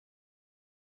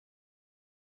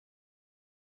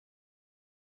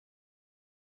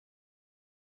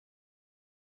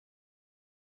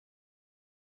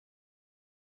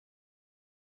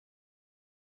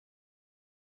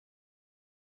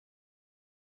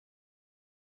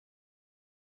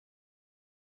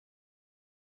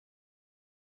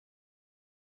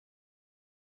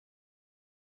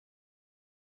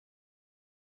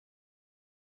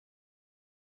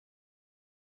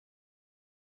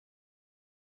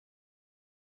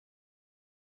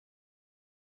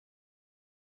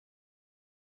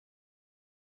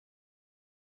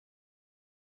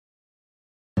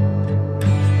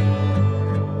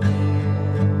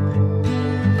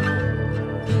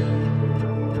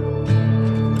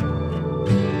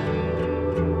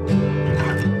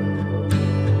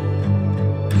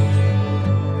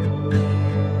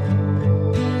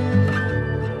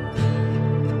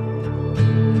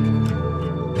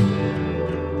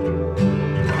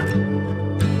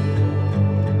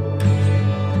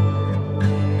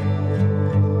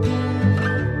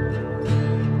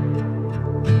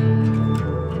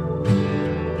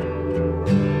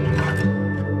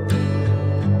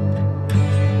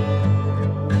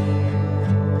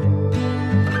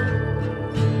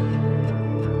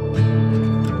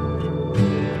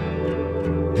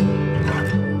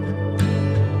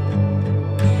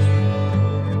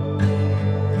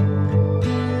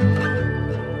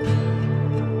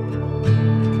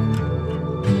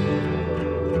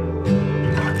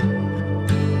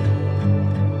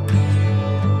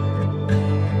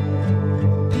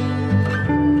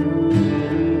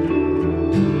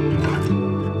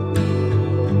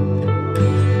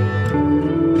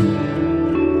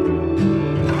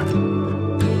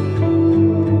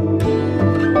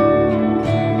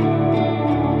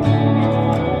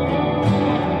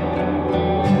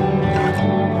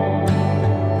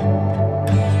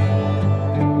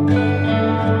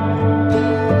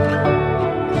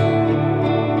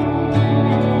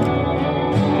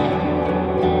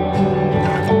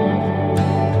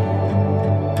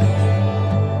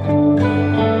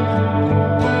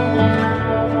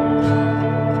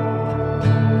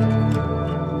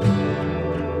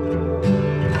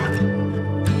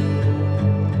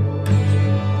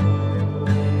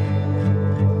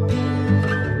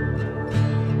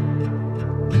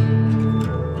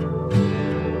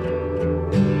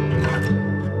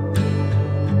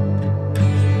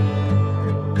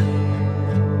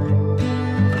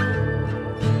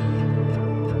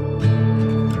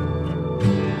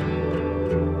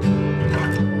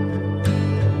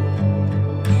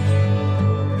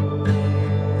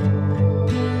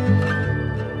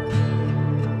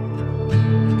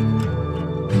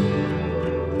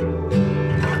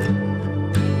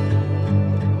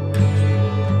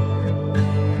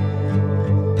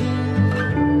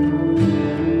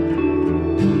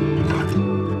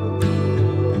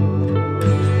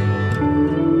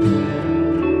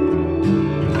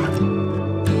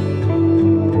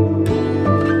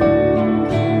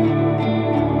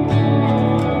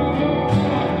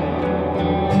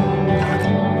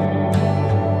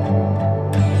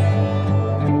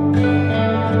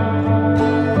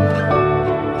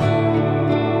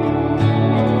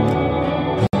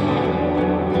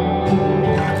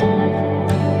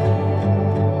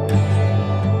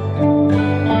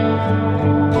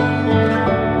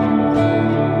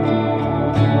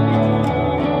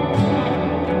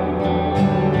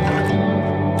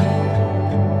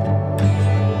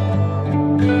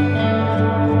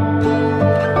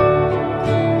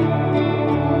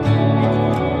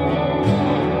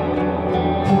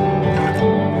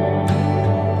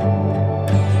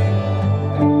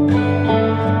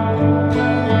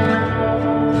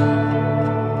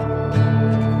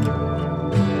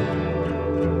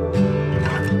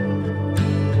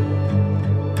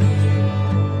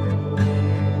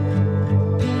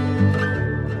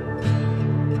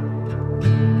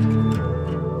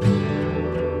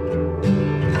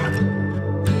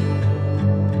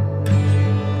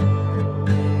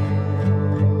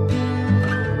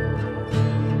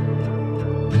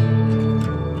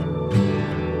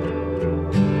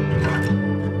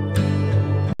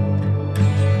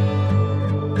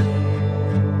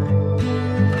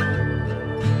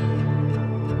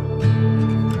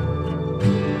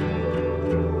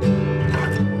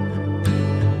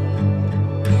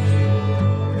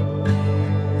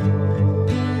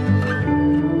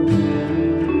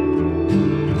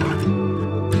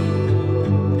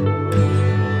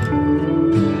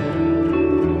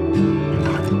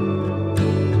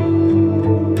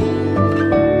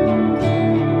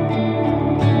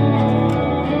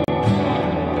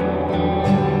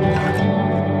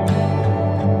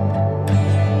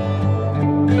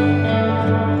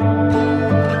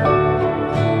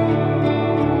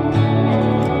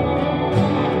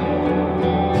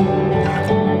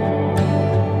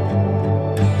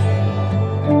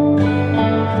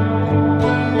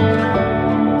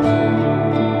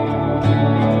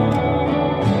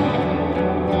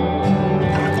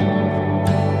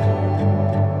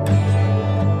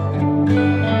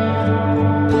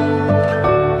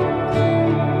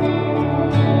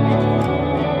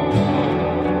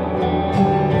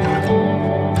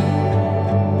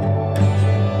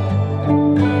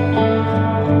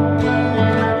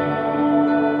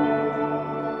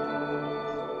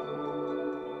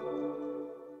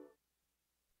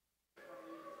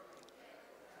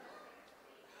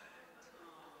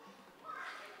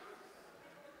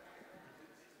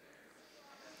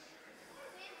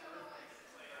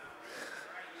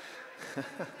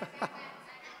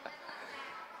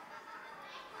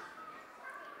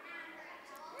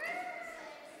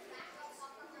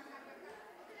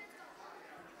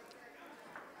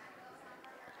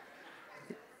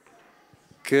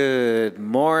Good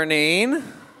morning.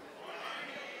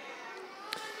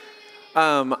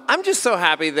 I'm just so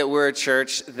happy that we're a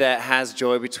church that has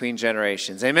joy between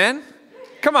generations. Amen?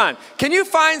 Come on. Can you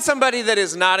find somebody that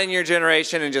is not in your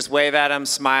generation and just wave at them,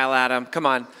 smile at them? Come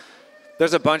on.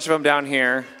 There's a bunch of them down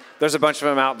here. There's a bunch of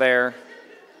them out there.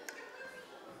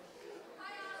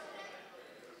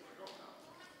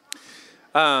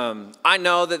 I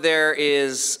know that there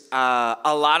is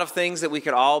a lot of things that we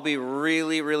could all be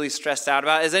really, really stressed out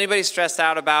about. Is anybody stressed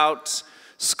out about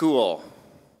school?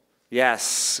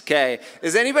 Yes. Okay.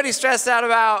 Is anybody stressed out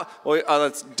about?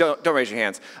 Well, don't raise your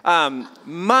hands.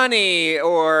 Money,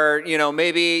 or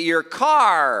maybe your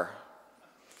car.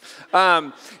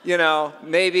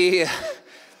 Maybe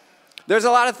there's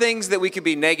a lot of things that we could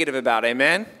be negative about.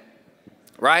 Amen.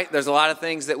 Right? There's a lot of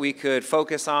things that we could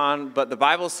focus on, but the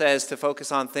Bible says to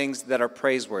focus on things that are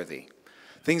praiseworthy,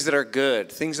 things that are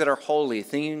good, things that are holy,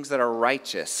 things that are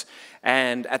righteous.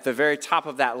 And at the very top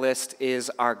of that list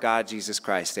is our God, Jesus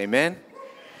Christ. Amen?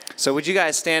 So would you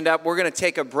guys stand up? We're going to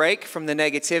take a break from the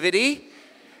negativity.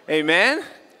 Amen?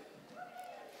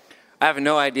 I have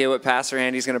no idea what Pastor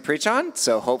Andy's going to preach on,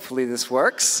 so hopefully this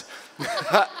works.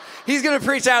 He's going to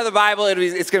preach out of the Bible.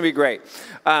 It's going to be great.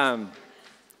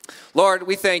 Lord,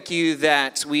 we thank you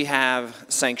that we have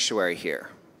sanctuary here.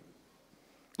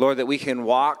 Lord, that we can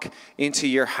walk into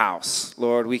your house.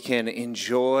 Lord, we can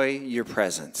enjoy your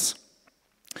presence.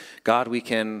 God, we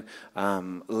can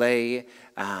lay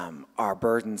our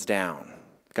burdens down.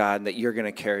 God, that you're going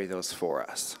to carry those for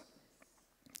us.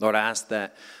 Lord, I ask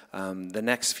that the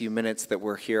next few minutes that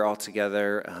we're here all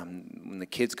together, when the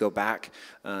kids go back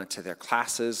to their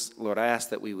classes, Lord, I ask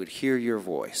that we would hear your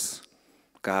voice.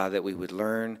 God, that we would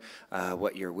learn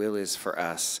what your will is for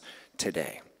us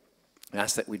today. I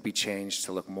ask that we'd be changed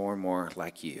to look more and more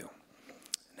like you.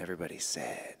 And everybody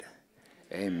said,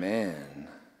 amen.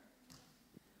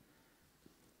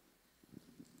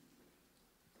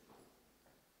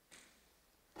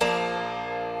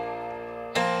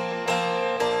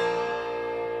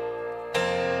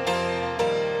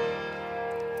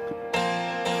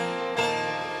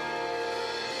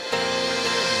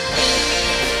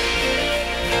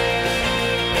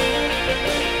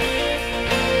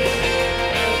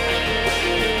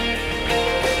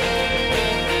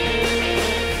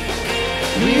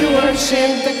 We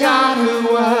worship the God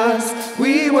who was.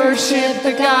 We worship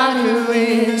the God who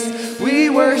is. We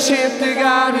worship the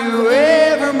God who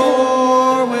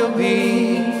evermore will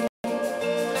be.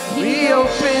 He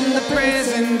opened the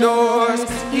prison doors.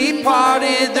 He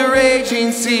parted the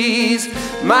raging seas.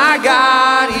 My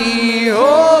God, he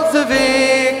holds the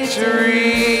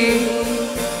victory.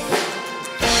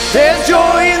 There's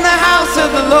joy in the house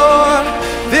of the Lord.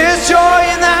 There's joy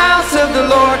in the house of the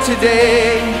Lord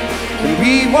today. And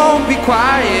we won't be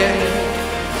quiet.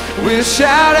 We'll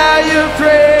shout out your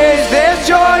praise. There's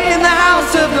joy in the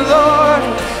house of the Lord.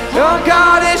 Your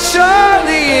God is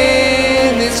surely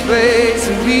in this place.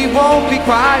 And we won't be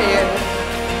quiet.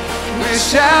 We'll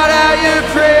shout out your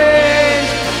praise.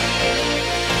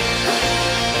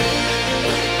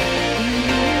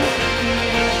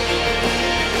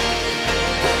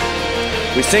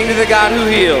 We sing to the God who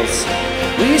heals.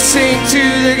 We sing to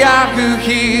the God who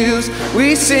heals.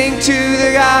 We sing to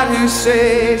the God who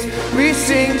saves. We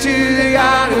sing to the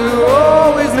God who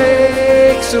always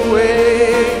makes a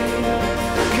way.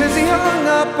 'Cause he hung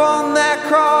up on that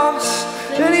cross,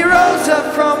 and he rose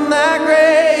up from that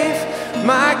grave.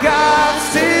 My God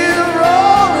still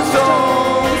rolling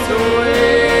stones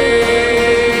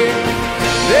away.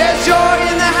 There's joy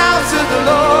in the house of the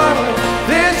Lord.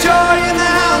 There's joy in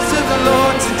the house of the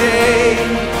Lord today.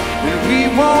 We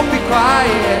won't be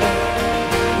quiet.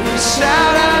 We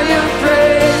shout out your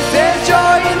praise. There's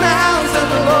joy in the house of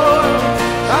the Lord.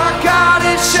 Our God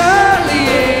is surely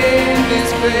in this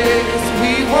place.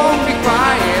 We won't be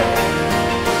quiet.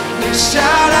 We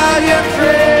shout out your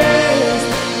praise.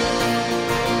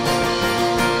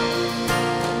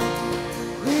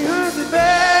 We were the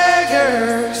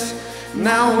beggars,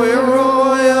 now we're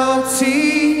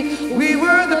royalty. We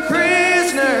were the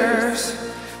prisoners,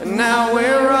 now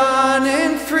we're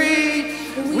running free.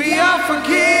 We are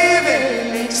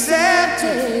forgiven,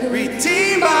 accepted,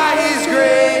 redeemed by his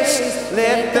grace.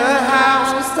 Let the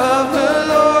house of the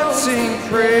Lord sing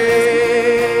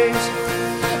praise.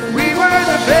 We were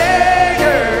the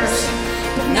beggars,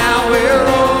 but now we're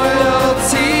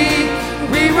royalty.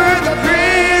 We were the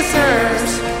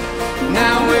prisoners,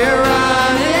 now we're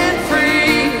running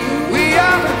free. We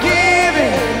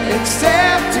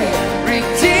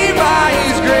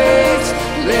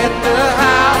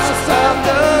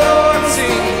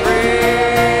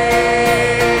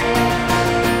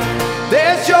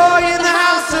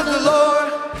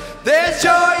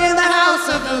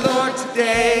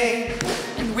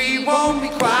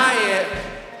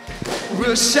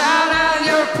We'll shout out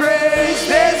your praise.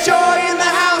 There's joy in the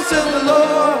house of the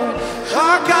Lord.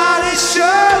 Our God is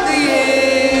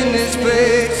surely in this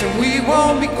place, and we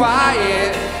won't be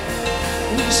quiet.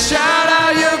 We'll shout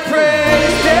out your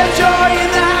praise. There's joy in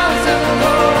the house of the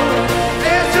Lord.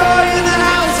 There's joy in the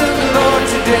house of the Lord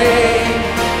today,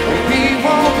 and we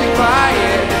won't be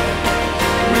quiet.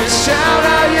 We'll shout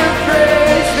out your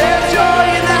praise. There's joy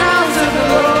in the house of the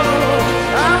Lord.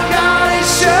 Our God is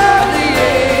surely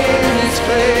in this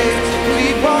place.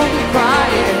 We won't be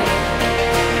quiet.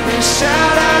 We'll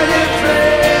shout out your praise.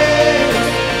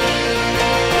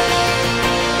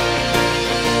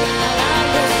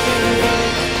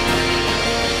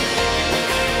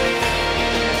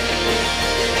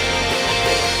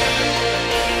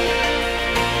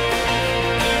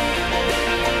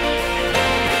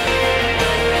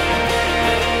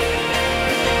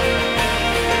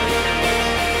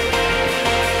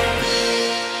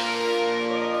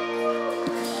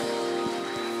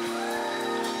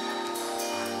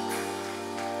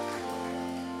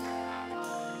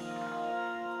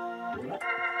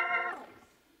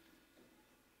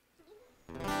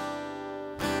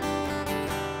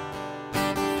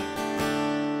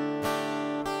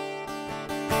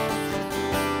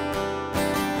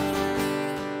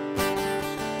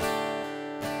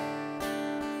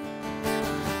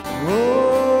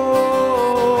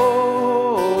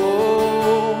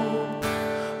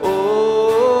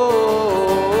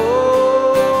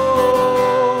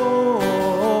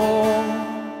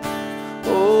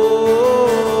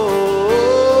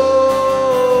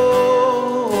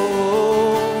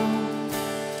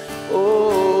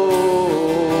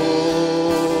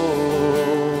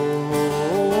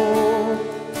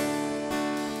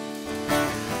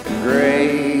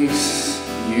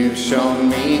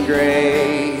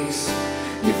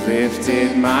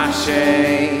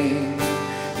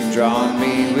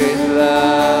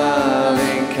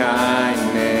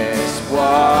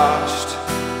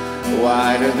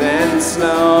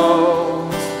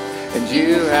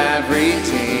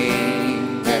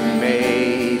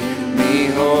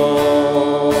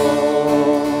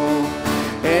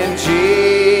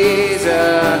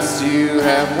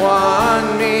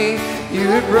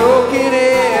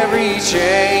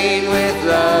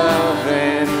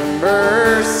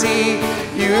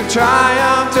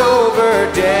 Triumphed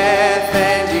over death,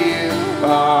 and you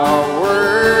are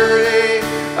worthy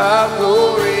of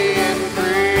glory and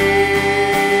praise.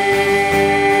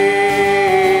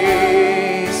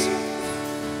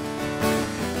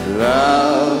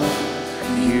 Love,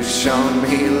 you've shown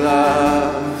me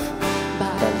love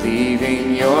by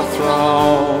leaving your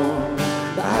throne,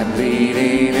 by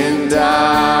bleeding and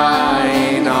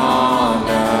dying on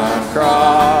a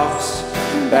cross.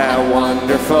 That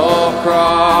wonderful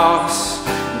cross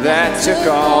that took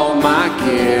all my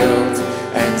guilt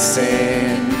and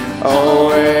sin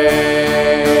away.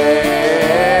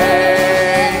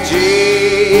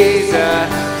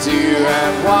 Jesus, you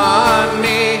have won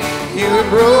me. You have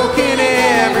broken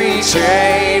every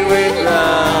chain with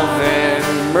love and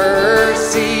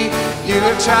mercy. You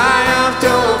have triumphed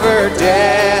over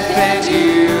death, and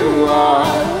you are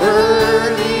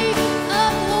worthy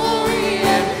of glory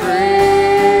and praise.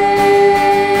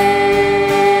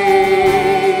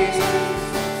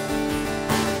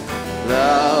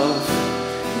 Love,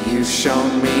 you've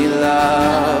shown me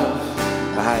love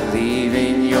by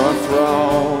leaving your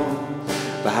throne,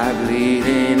 by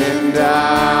bleeding and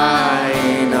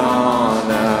dying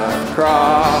on a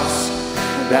cross.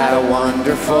 That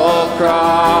wonderful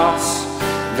cross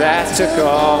that took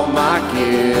all my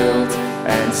guilt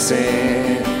and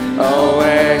sin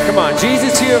away. Come on,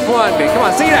 Jesus, you have won me. Come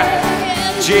on, sing it out.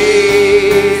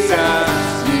 Jesus,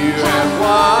 you have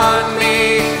won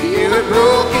me. You have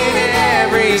broken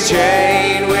every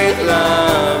chain with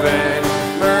love and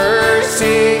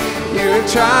mercy. You have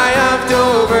triumphed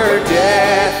over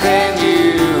death, and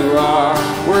you are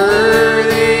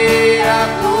worthy of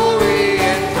glory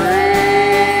and praise.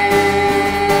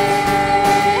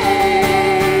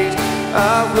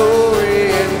 Of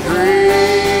glory and praise.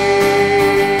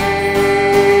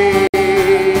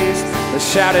 Let's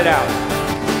shout it out.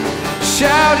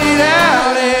 Shout it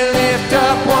out and lift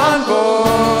up one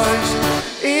voice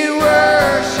in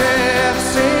worship.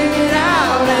 Sing it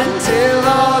out until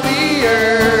all the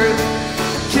earth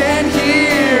can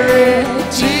hear it.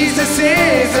 Jesus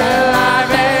is alive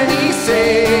and he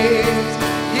saves.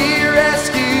 He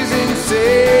rescues and saves.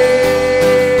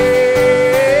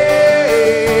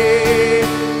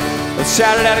 Let's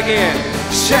shout it out again.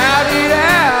 Shout it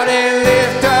out and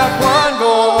lift up one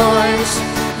voice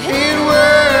in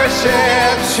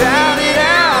worship. Shout it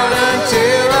out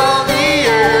until all the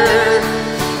earth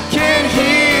can hear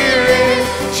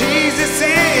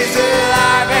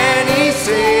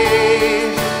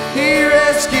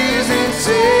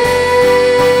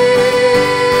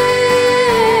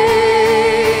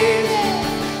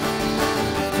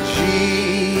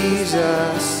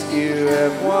Jesus, you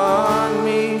have won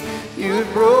me. You've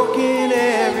broken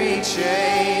every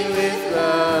chain with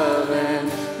love and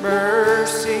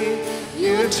mercy.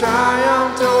 You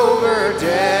triumphed over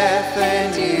death,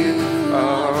 and you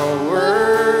are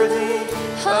worthy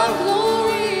of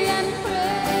glory and praise.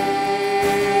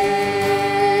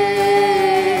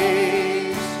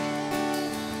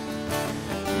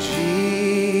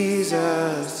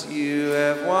 Jesus, you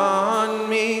have won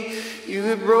me. You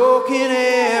have broken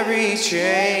every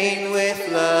chain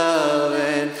with love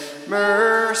and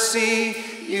mercy.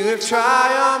 You have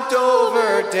triumphed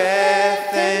over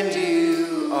death, and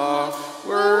you are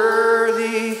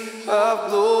worthy of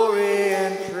glory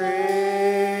and praise.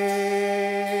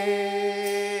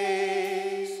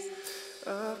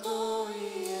 Of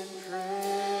glory and praise.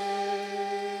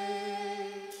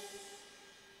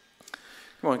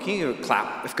 Come on, can you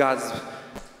clap if God's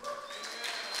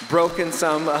broken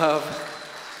some of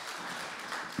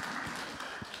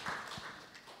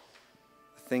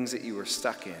the things that you were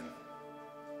stuck in?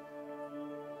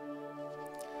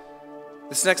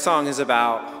 This next song is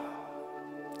about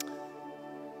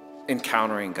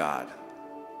encountering God.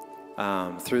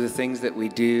 Through the things that we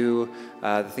do,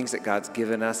 the things that God's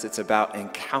given us, it's about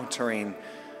encountering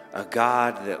a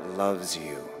God that loves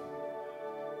you.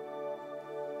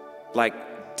 Like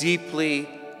deeply,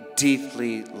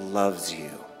 deeply loves you.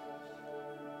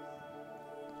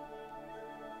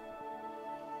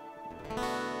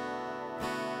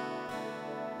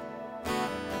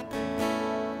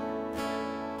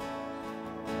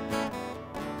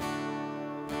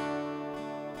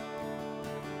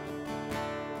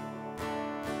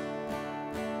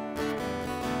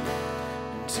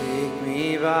 Take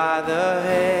me by the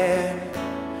hand,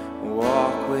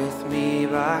 walk with me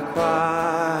by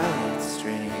quiet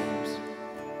streams.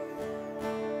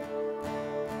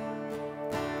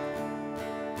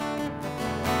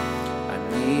 I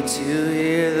need to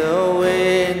hear the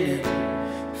wind,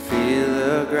 feel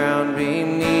the ground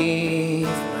beneath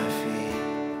my feet.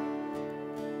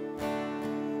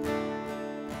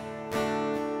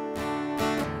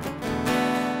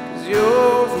 'Cause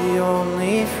you're the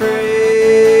only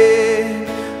friend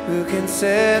who can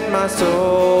set my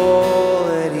soul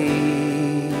at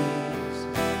ease.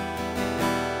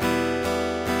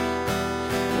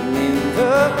 And in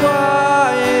the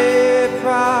quiet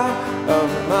pride of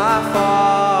my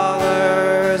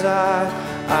Father's eyes,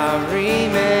 I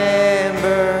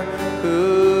remember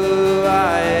who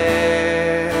I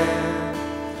am.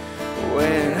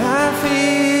 When I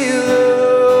feel the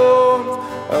warmth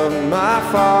of my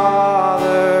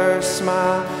Father's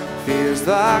smile, feels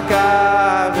like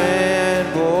I've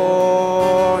been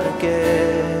born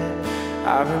again.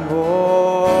 I've been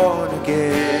born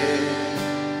again.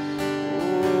 Oh,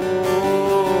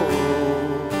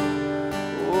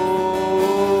 oh,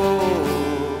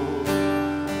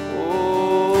 oh.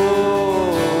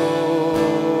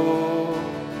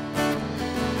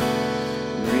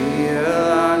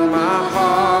 Realign my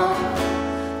heart,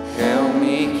 help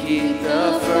me keep the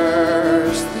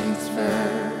first things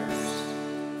first.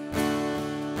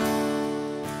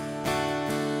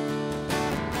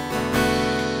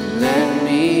 Let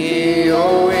me hear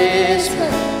your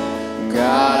whisper,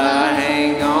 God, I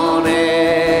hang on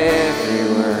every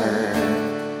word.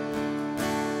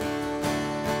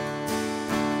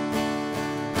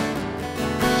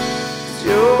 'Cause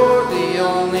you're the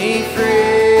only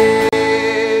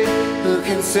friend who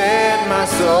can set my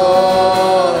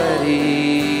soul at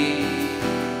ease.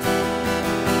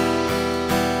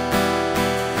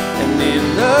 And in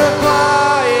the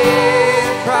quiet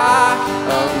pride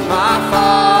of my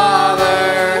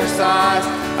Father's eyes,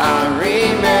 I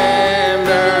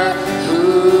remember who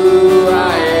I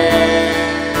am.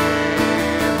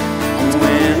 And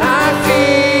when I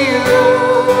feel the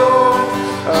warmth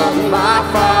of my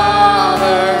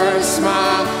Father's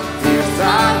smile, feels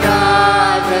like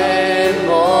I've been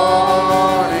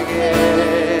born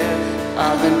again.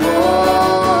 I've been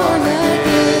born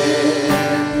again.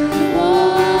 Oh,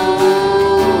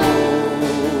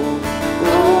 oh,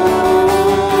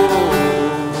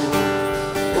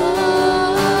 oh,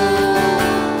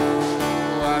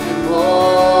 I've been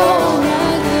born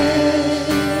again.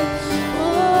 Oh,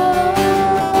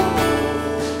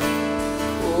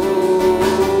 oh,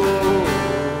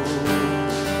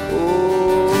 oh.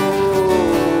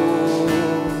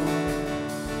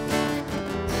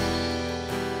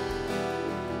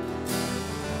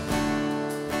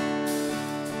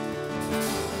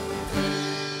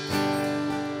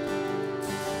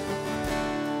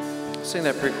 Sing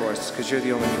that pre-chorus, because you're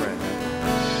the only friend.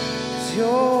 'Cause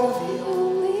you're the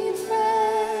only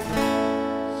friend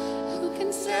who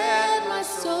can set my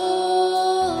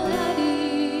soul at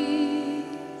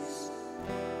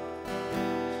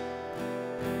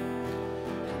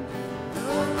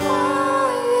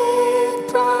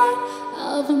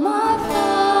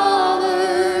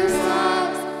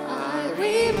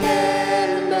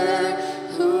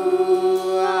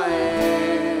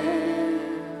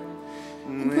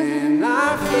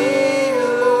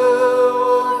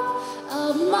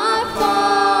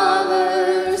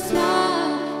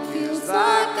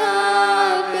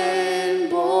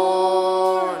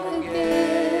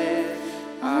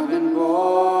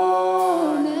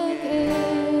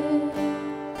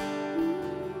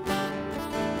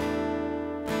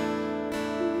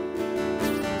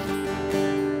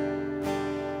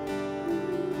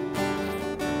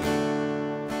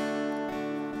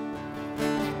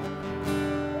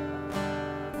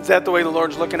that the way the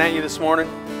Lord's looking at you this morning?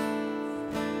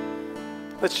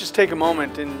 Let's just take a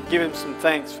moment and give him some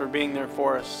thanks for being there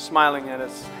for us, smiling at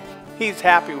us. He's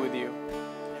happy with you.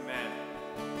 Amen.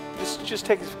 Just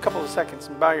take a couple of seconds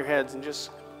and bow your heads and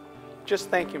just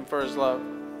thank him for his love.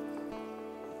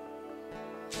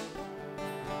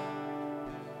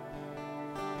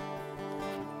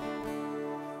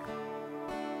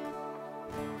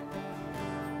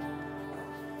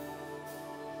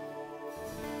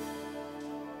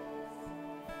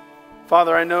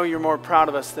 Father, I know you're more proud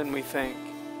of us than we think.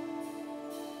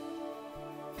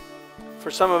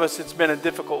 For some of us, it's been a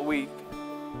difficult week.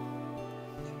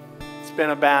 It's been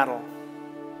a battle.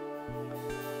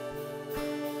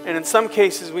 And in some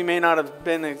cases, we may not have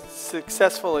been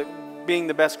successful at being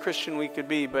the best Christian we could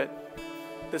be, but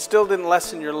that still didn't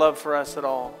lessen your love for us at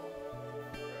all.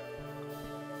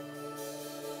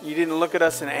 You didn't look at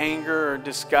us in anger or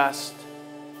disgust,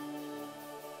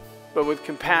 but with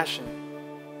compassion.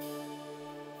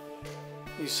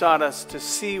 You sought us to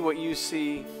see what you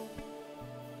see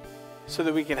so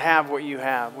that we can have what you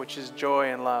have, which is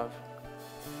joy and love.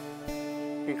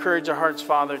 Encourage our hearts,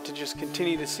 Father, to just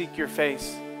continue to seek your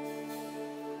face,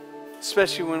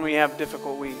 especially when we have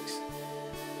difficult weeks.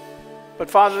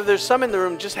 But Father, there's some in the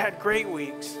room just had great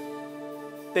weeks.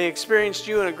 They experienced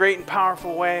you in a great and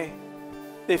powerful way.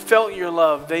 They felt your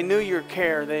love. They knew your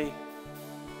care. They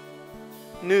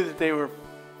knew that they were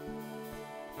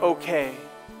okay.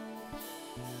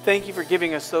 Thank you for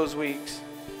giving us those weeks.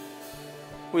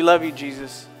 We love you,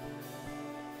 Jesus.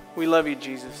 We love you,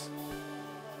 Jesus.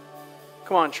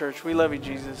 Come on, church. We love you,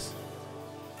 Jesus.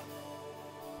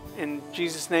 In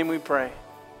Jesus' name we pray.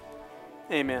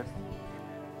 Amen.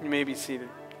 You may be seated.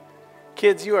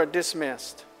 Kids, you are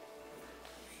dismissed.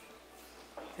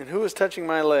 And who is touching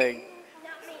my leg?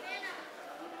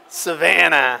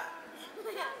 Savannah.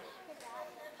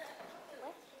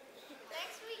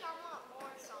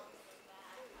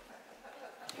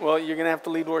 Well, you're going to have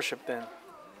to lead worship then.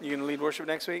 You going to lead worship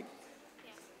next week?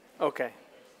 Yeah. Okay.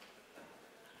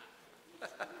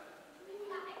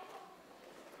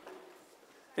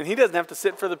 And he doesn't have to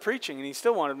sit for the preaching, and he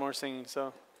still wanted more singing,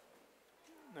 so.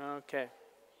 Okay.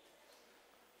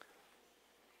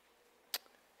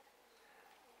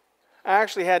 I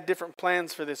actually had different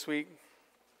plans for this week,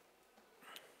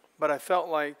 but I felt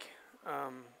like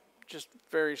just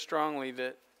very strongly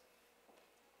that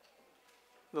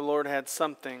the Lord had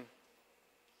something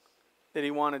that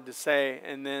he wanted to say,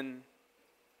 and then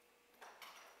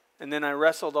I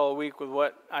wrestled all week with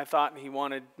what I thought he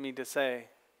wanted me to say.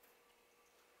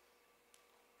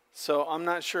 So I'm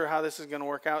not sure how this is going to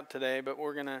work out today, but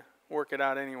we're going to work it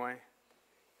out anyway.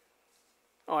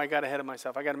 Oh, I got ahead of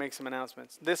myself. I got to make some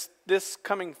announcements. This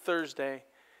coming Thursday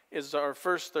is our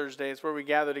first Thursday. It's where we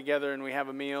gather together and we have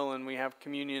a meal and we have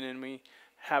communion and we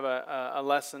have a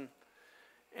lesson.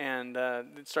 And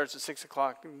it starts at 6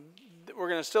 o'clock. We're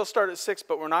going to still start at 6,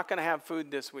 but we're not going to have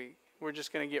food this week. We're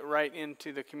just going to get right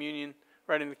into the communion,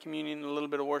 a little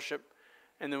bit of worship,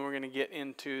 and then we're going to get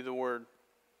into the Word.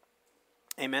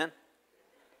 Amen?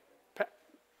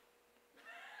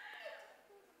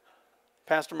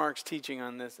 Pastor Mark's teaching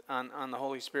on this, on the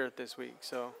Holy Spirit this week.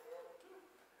 So,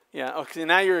 yeah, okay,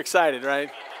 now you're excited, right?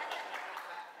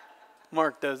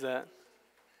 Mark does that.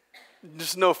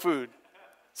 Just no food.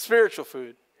 Spiritual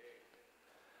food.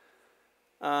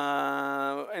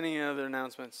 Any other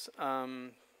announcements?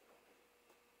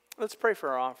 Let's pray for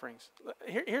our offerings.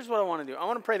 Here's what I want to do. I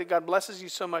want to pray that God blesses you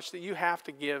so much that you have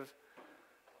to give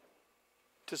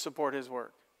to support his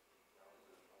work.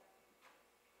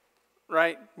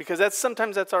 Right? Because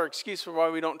sometimes that's our excuse for why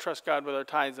we don't trust God with our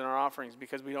tithes and our offerings,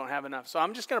 because we don't have enough. So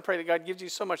I'm just going to pray that God gives you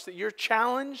so much that you're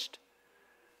challenged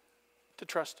to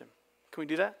trust him. Can we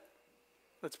do that?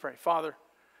 Let's pray. Father,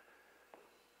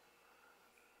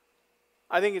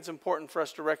 I think it's important for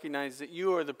us to recognize that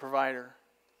you are the provider.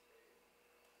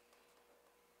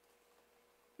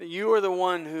 That you are the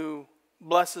one who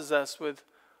blesses us with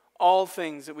all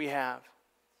things that we have.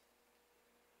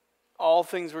 All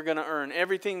things we're going to earn.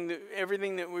 Everything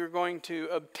that we're going to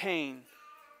obtain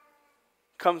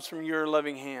comes from your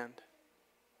loving hand.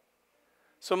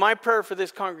 So my prayer for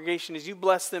this congregation is you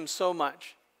bless them so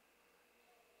much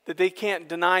that they can't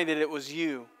deny that it was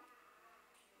you,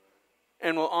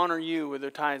 and will honor you with their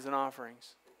tithes and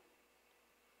offerings.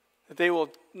 That they will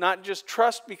not just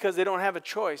trust because they don't have a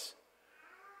choice,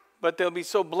 but they'll be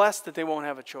so blessed that they won't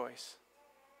have a choice.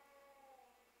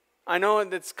 I know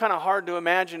it's kind of hard to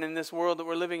imagine in this world that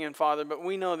we're living in, Father, but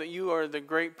we know that you are the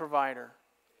great provider.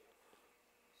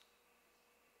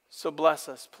 So bless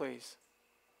us, please,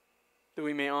 that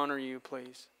we may honor you,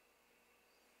 please.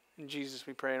 In Jesus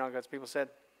we pray, and all God's people said,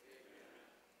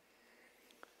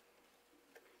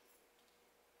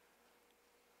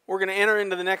 we're going to enter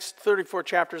into the next 34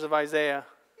 chapters of Isaiah.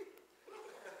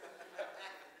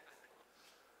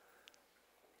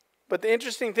 But the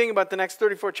interesting thing about the next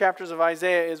 34 chapters of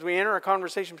Isaiah is we enter a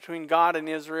conversation between God and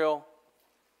Israel,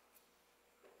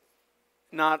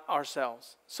 not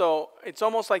ourselves. So it's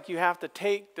almost like you have to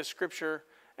take the scripture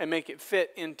and make it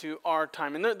fit into our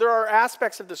time. And there are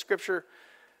aspects of the scripture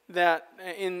that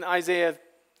in Isaiah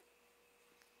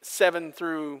 7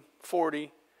 through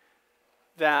 40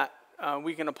 that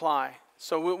we can apply.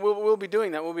 So we'll be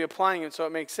doing that. We'll be applying it so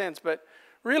it makes sense. But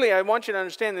really, I want you to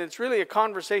understand that it's really a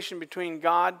conversation between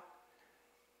God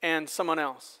and someone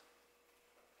else.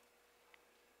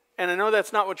 And I know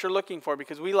that's not what you're looking for,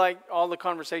 because we like all the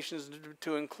conversations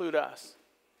to include us.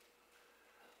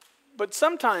 But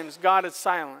sometimes God is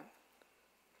silent,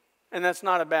 and that's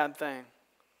not a bad thing.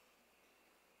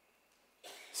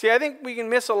 See, I think we can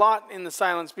miss a lot in the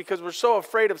silence because we're so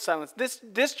afraid of silence.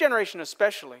 This generation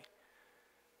especially.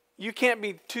 You can't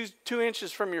be two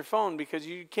inches from your phone because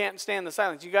you can't stand the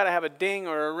silence. You got to have a ding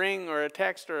or a ring or a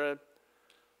text or a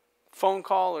phone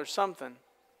call or something.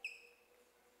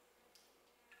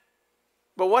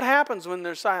 But what happens when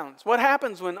there's silence? What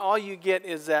happens when all you get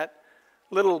is that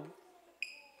little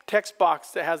text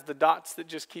box that has the dots that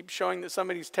just keep showing that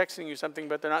somebody's texting you something,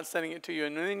 but they're not sending it to you,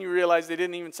 and then you realize they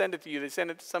didn't even send it to you, they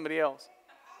sent it to somebody else?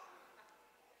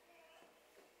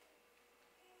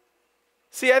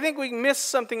 See, I think we miss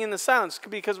something in the silence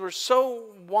because we're so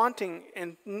wanting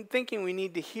and thinking we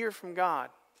need to hear from God.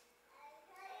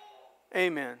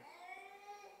 Amen.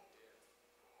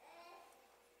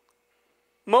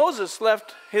 Moses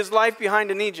left his life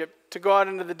behind in Egypt to go out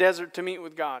into the desert to meet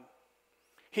with God.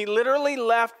 He literally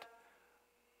left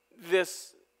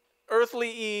this earthly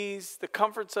ease, the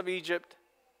comforts of Egypt,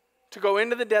 to go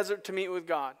into the desert to meet with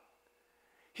God.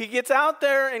 He gets out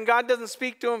there and God doesn't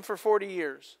speak to him for 40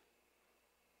 years.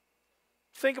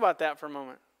 Think about that for a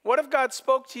moment. What if God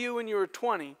spoke to you when you were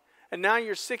 20 and now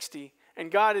you're 60 and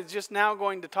God is just now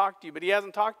going to talk to you, but he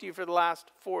hasn't talked to you for the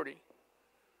last 40?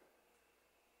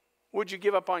 Would you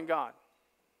give up on God?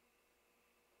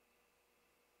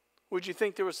 Would you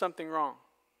think there was something wrong?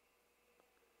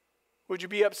 Would you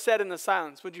be upset in the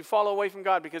silence? Would you fall away from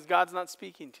God because God's not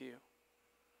speaking to you?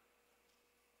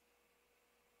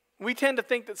 We tend to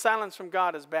think that silence from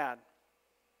God is bad.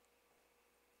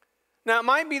 Now, it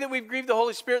might be that we've grieved the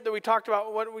Holy Spirit that we talked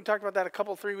about. We talked about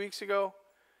that 3 weeks ago.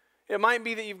 It might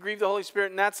be that you've grieved the Holy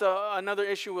Spirit, and that's another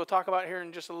issue we'll talk about here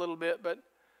in just a little bit. But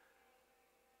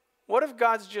what if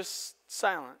God's just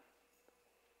silent?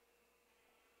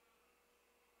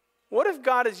 What if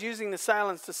God is using the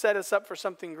silence to set us up for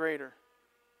something greater?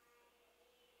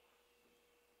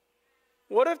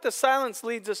 What if the silence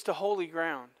leads us to holy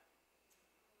ground?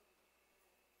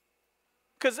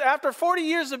 Because after 40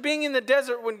 years of being in the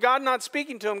desert, when God not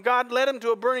speaking to him, God led him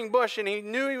to a burning bush and he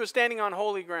knew he was standing on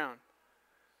holy ground.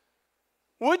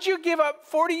 Would you give up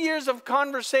 40 years of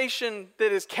conversation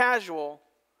that is casual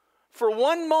for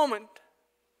one moment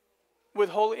on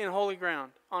holy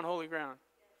ground?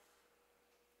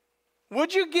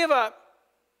 Would you give up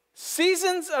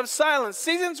seasons of silence,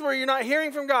 seasons where you're not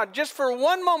hearing from God, just for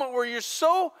one moment where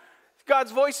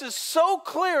God's voice is so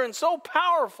clear and so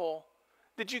powerful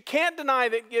that you can't deny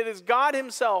that it is God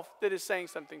himself that is saying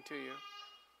something to you?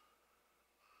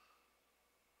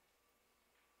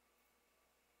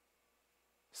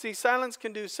 See, silence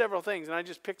can do several things, and I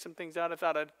just picked some things out I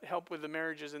thought I'd help with the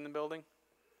marriages in the building.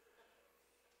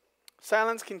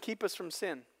 Silence can keep us from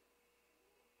sin.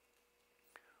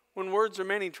 When words are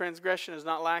many, transgression is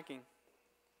not lacking.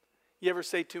 You ever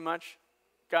say too much,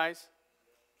 guys?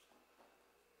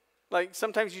 Like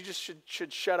sometimes you just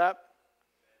should shut up.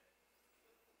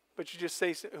 But you just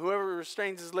say, whoever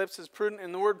restrains his lips is prudent.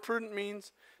 And the word prudent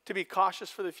means to be cautious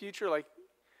for the future. Like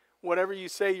whatever you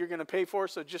say you're going to pay for,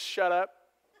 so just shut up.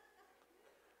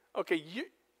 Okay,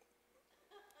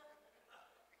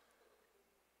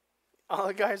 all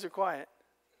the guys are quiet.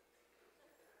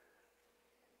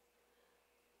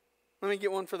 Let me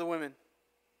get one for the women.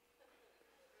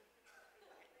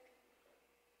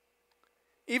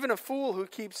 Even a fool who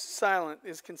keeps silent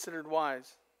is considered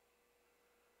wise.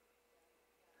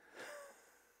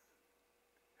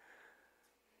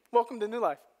 Welcome to New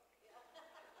Life.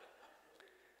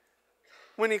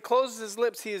 When he closes his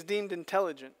lips, he is deemed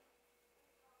intelligent.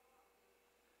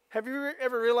 Have you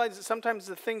ever realized that sometimes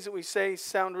the things that we say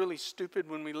sound really stupid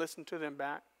when we listen to them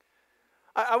back?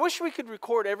 I wish we could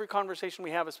record every conversation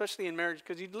we have, especially in marriage,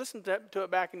 because you'd listen to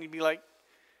it back and you'd be like,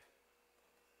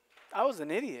 I was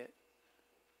an idiot.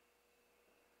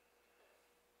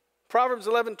 Proverbs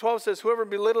 11:12 says, whoever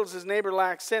belittles his neighbor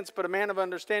lacks sense, but a man of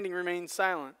understanding remains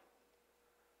silent.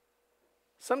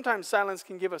 Sometimes silence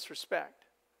can give us respect.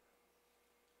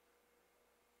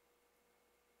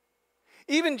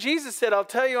 Even Jesus said, I'll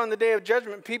tell you on the day of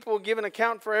judgment, people will give an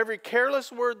account for every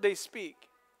careless word they speak.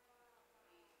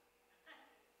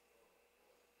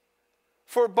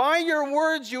 For by your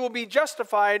words you will be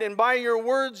justified, and by your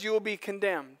words you will be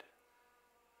condemned.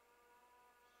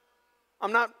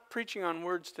 I'm not preaching on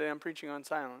words today, I'm preaching on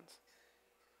silence.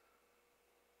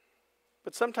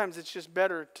 But sometimes it's just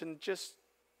better to just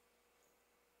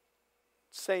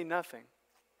say nothing.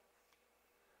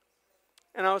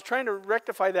 And I was trying to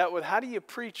rectify that with, how do you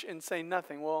preach and say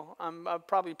nothing? Well, I've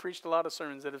probably preached a lot of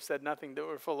sermons that have said nothing, that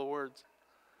were full of words.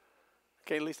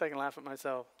 Okay, at least I can laugh at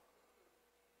myself.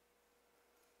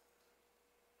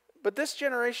 But this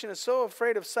generation is so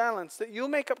afraid of silence that you'll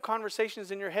make up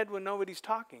conversations in your head when nobody's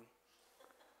talking.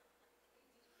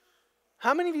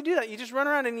 How many of you do that? You just run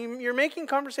around and you're making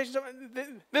conversations.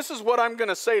 This is what I'm going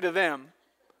to say to them.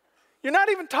 You're not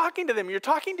even talking to them. You're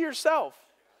talking to yourself.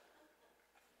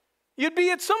 You'd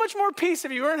be at so much more peace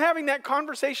if you weren't having that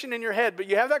conversation in your head, but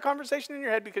you have that conversation in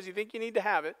your head because you think you need to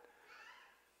have it.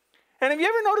 And have you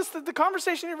ever noticed that the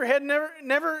conversation in your head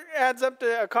never adds up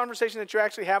to a conversation that you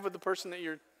actually have with the person that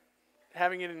you're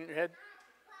having it in your head?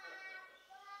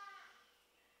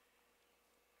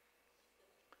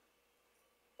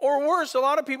 Or worse, a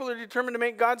lot of people are determined to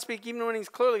make God speak even when he's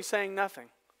clearly saying nothing.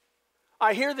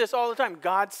 I hear this all the time.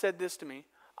 God said this to me.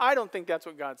 I don't think that's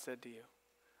what God said to you.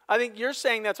 I think you're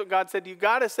saying that's what God said to you.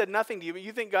 God has said nothing to you, but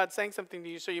you think God's saying something to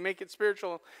you, so you make it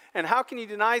spiritual. And how can you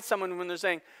deny someone when they're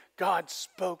saying, God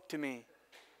spoke to me?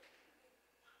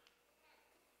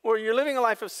 Or you're living a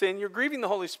life of sin, you're grieving the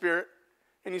Holy Spirit,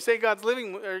 and you say God's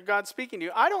speaking to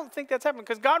you. I don't think that's happening,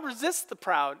 because God resists the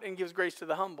proud and gives grace to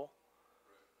the humble.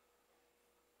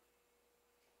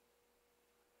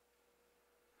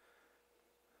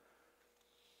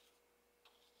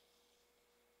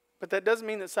 But that doesn't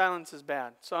mean that silence is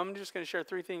bad. So I'm just going to share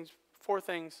three things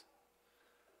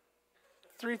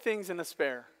in a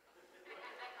spare.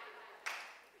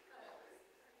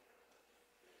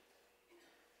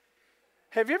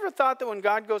 Have you ever thought that when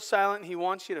God goes silent, he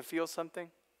wants you to feel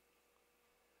something?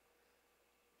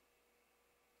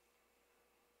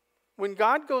 When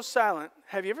God goes silent,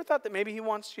 have you ever thought that maybe he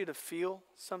wants you to feel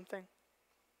something?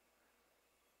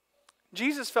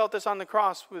 Jesus felt this on the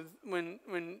cross when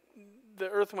the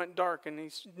earth went dark, and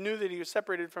he knew that he was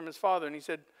separated from his Father, and he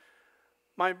said,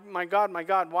 my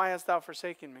God, why hast thou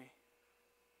forsaken me?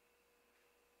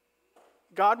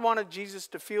 God wanted Jesus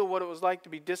to feel what it was like to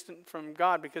be distant from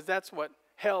God, because that's what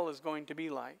hell is going to be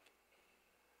like.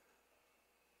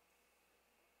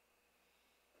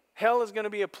 Hell is going to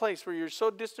be a place where you're so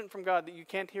distant from God that you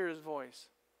can't hear his voice.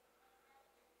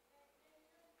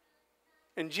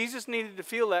 And Jesus needed to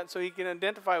feel that so he can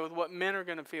identify with what men are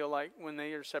going to feel like when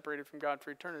they are separated from God for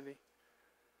eternity.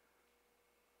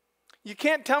 You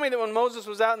can't tell me that when Moses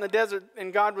was out in the desert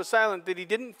and God was silent that he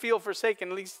didn't feel forsaken.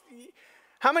 At least,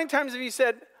 how many times have you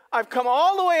said, I've come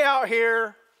all the way out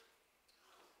here.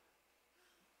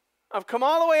 I've come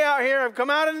all the way out here. I've come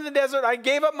out into the desert. I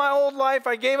gave up my old life.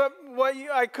 I gave up what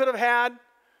I could have had.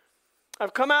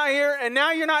 I've come out here, and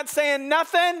now you're not saying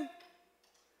nothing?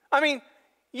 I mean,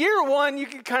 year one, you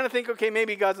can kind of think, okay,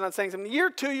 maybe God's not saying something. Year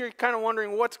two, you're kind of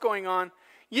wondering what's going on.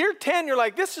 Year 10, you're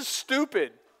like, this is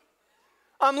stupid.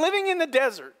 I'm living in the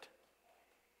desert,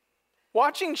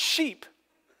 watching sheep.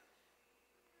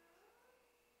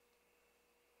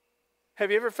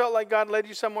 Have you ever felt like God led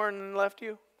you somewhere and then left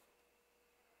you?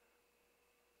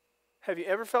 Have you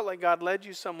ever felt like God led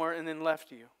you somewhere and then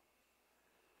left you?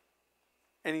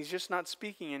 And he's just not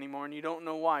speaking anymore, and you don't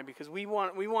know why, because we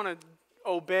want to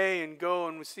obey and go,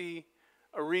 and we see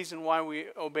a reason why we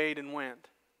obeyed and went.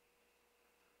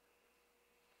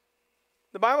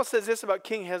 The Bible says this about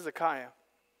King Hezekiah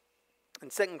in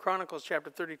 2 Chronicles chapter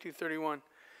 32-31.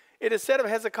 It is said of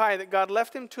Hezekiah that God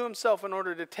left him to himself in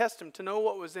order to test him, to know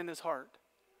what was in his heart.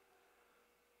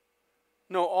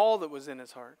 Know all that was in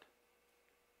his heart.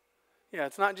 Yeah,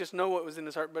 it's not just know what was in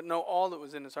his heart, but know all that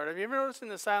was in his heart. Have you ever noticed in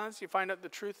the silence you find out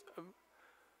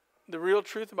the real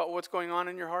truth about what's going on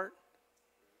in your heart?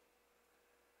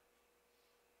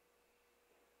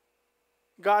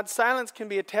 God's silence can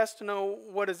be a test to know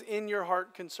what is in your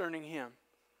heart concerning him.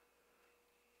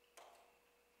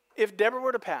 If Deborah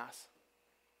were to pass,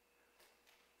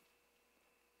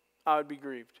 I would be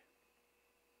grieved.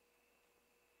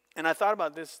 And I thought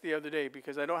about this the other day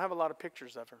because I don't have a lot of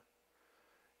pictures of her.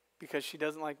 Because she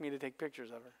doesn't like me to take pictures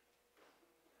of her.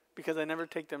 Because I never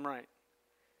take them right.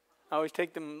 I always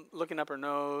take them looking up her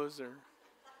nose or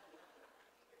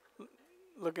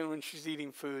looking when she's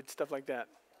eating food, stuff like that.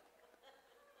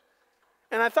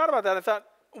 And I thought about that. I thought,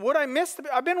 would I miss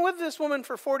I've been with this woman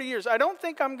for 40 years. I don't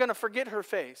think I'm going to forget her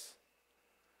face,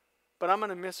 but I'm going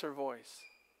to miss her voice.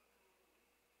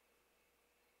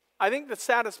 I think the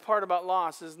saddest part about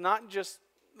loss is not just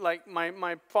like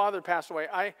my father passed away.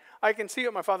 I can see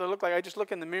what my father looked like. I just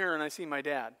look in the mirror and I see my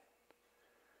dad.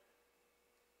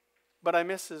 But I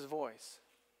miss his voice.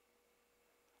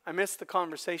 I miss the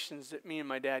conversations that me and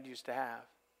my dad used to have.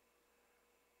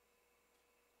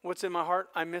 What's in my heart?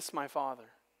 I miss my father.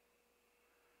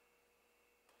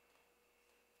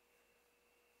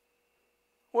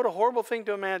 What a horrible thing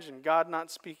to imagine, God not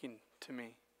speaking to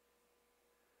me.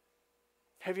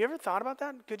 Have you ever thought about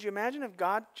that? Could you imagine if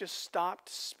God just stopped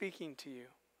speaking to you?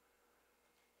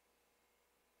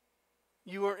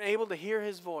 You weren't able to hear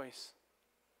his voice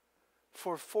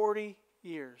for 40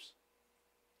 years.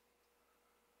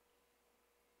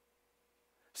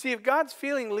 See, if God's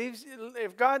feeling leaves,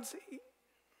 if God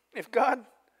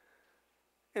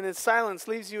in his silence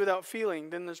leaves you without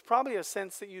feeling, then there's probably a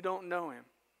sense that you don't know him.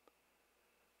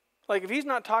 Like if he's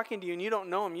not talking to you and you don't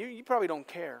know him, you probably don't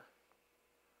care.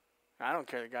 I don't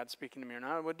care that God's speaking to me or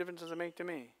not. What difference does it make to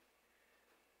me?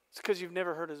 It's because you've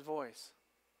never heard his voice.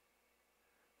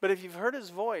 But if you've heard his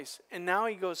voice and now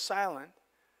he goes silent,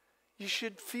 you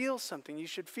should feel something. You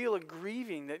should feel a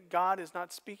grieving that God is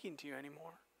not speaking to you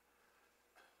anymore.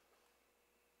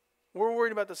 We're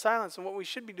worried about the silence, and what we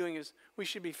should be doing is we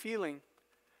should be feeling,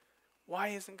 why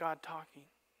isn't God talking?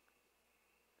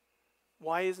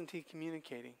 Why isn't he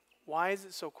communicating? Why is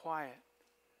it so quiet?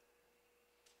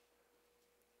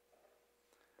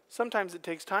 Sometimes it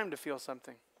takes time to feel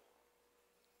something.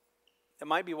 That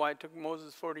might be why it took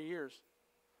Moses 40 years.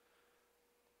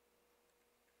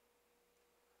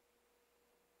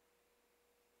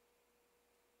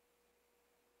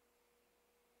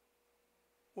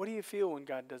 What do you feel when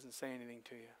God doesn't say anything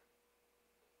to you?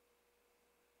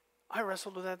 I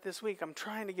wrestled with that this week. I'm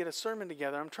trying to get a sermon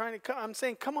together. I'm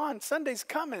saying, come on, Sunday's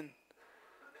coming.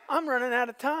 I'm running out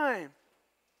of time.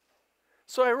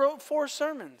 So I wrote 4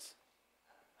 sermons.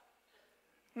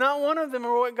 Not one of them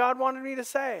are what God wanted me to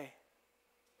say.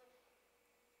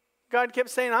 God kept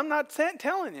saying, I'm not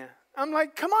telling you. I'm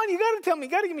like, come on, you got to tell me.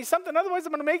 You got to give me something. Otherwise,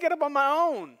 I'm going to make it up on my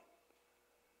own.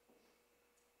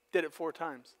 Did it 4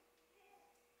 times.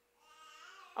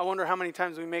 I wonder how many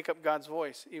times we make up God's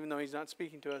voice, even though he's not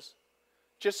speaking to us,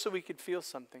 just so we could feel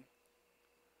something.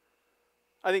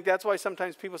 I think that's why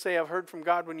sometimes people say, I've heard from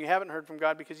God, when you haven't heard from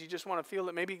God, because you just want to feel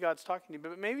that maybe God's talking to you.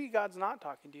 But maybe God's not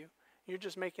talking to you. You're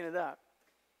just making it up.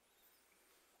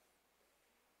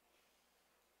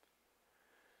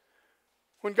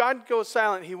 When God goes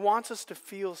silent, he wants us to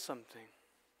feel something.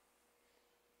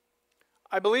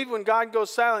 I believe when God goes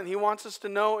silent, he wants us to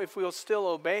know if we'll still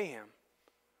obey him.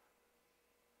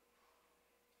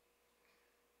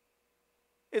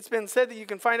 It's been said that you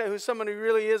can find out who somebody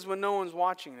really is when no one's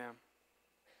watching them.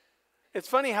 It's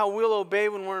funny how we'll obey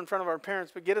when we're in front of our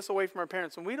parents, but get us away from our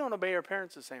parents, and we don't obey our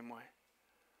parents the same way.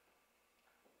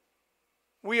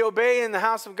 We obey in the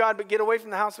house of God, but get away from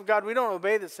the house of God, we don't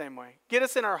obey the same way. Get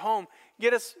us in our home,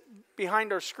 get us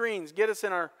behind our screens, get us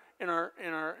in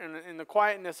the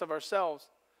quietness of ourselves.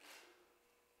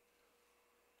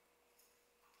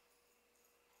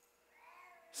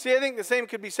 See, I think the same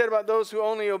could be said about those who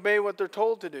only obey what they're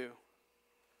told to do.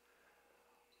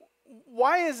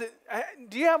 Why is it,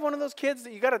 do you have one of those kids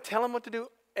that you got to tell them what to do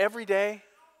every day?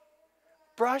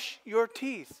 Brush your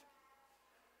teeth.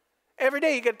 Every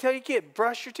day you got to tell your kid,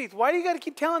 brush your teeth. Why do you got to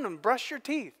keep telling them, brush your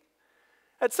teeth?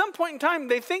 At some point in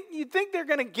time, you think they're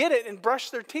going to get it and brush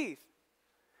their teeth.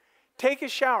 Take a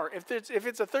shower. If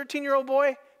it's a 13-year-old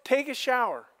boy, take a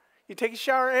shower. You take a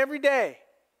shower every day.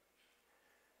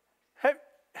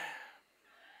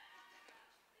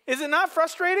 Is it not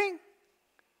frustrating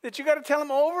that you got to tell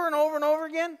them over and over and over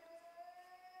again?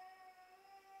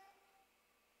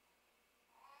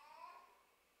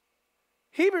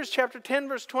 Hebrews chapter 10,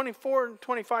 verse 24 and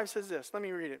 25 says this. Let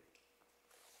me read it.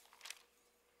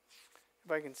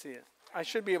 If I can see it. I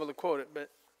should be able to quote it, but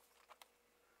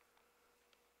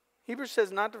Hebrews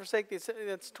says not to forsake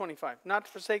that's 25. Not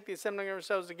to forsake the assembling of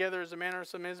ourselves together as a manner of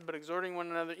some is, but exhorting one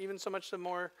another, even so much the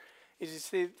more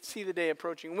as you see the day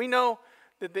approaching. We know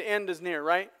that the end is near,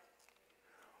 right?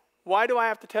 Why do I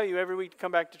have to tell you every week to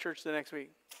come back to church the next week?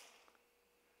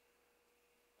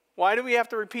 Why do we have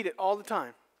to repeat it all the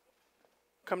time?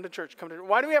 Come to church, come to church.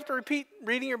 Why do we have to repeat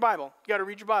reading your Bible? You got to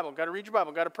read your Bible, got to read your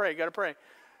Bible, got to pray, got to pray.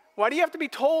 Why do you have to be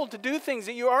told to do things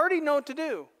that you already know to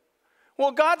do?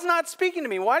 Well, God's not speaking to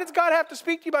me. Why does God have to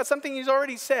speak to you about something he's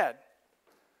already said?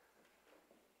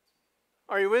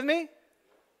 Are you with me?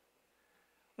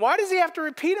 Why does he have to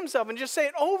repeat himself and just say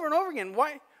it over and over again?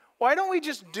 Why don't we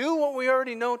just do what we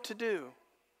already know to do?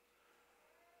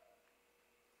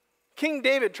 King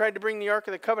David tried to bring the Ark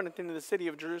of the Covenant into the city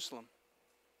of Jerusalem.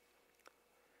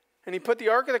 And he put the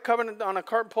Ark of the Covenant on a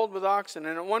cart pulled with oxen.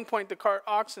 And at one point the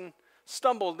oxen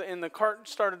stumbled and the cart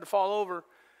started to fall over.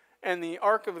 And the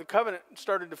Ark of the Covenant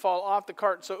started to fall off the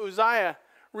cart. So Uzziah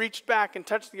reached back and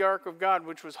touched the Ark of God,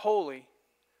 which was holy.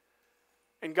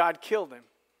 And God killed him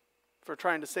for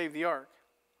trying to save the Ark.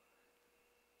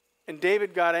 And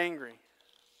David got angry.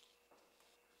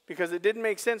 Because it didn't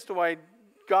make sense to why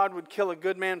God would kill a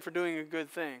good man for doing a good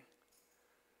thing.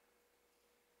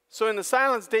 So in the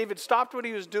silence, David stopped what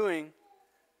he was doing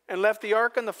and left the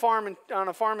ark on a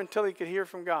farm until he could hear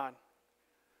from God.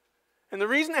 And the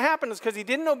reason it happened is because he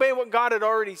didn't obey what God had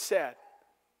already said.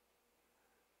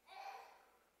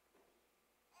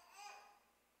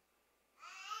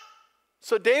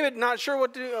 So David, not sure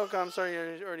what to do. Okay, I'm sorry,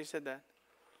 I already said that.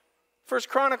 1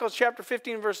 Chronicles chapter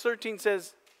 15, verse 13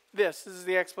 says this is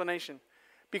the explanation.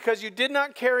 Because you did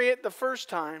not carry it the first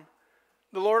time,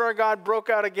 the Lord our God broke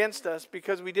out against us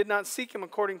because we did not seek him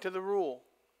according to the rule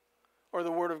or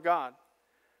the word of God.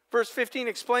 Verse 15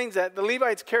 explains that. The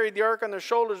Levites carried the ark on their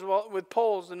shoulders with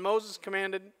poles, and Moses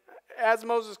commanded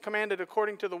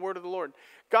according to the word of the Lord.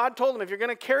 God told them, if you're going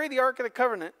to carry the Ark of the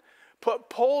Covenant, put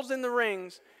poles in the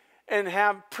rings and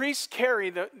have priests carry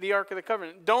the Ark of the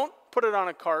Covenant. Don't put it on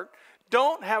a cart.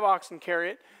 Don't have oxen carry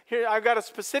it. Here, I've got a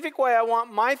specific way I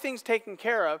want my things taken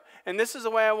care of, and this is the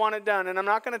way I want it done. And I'm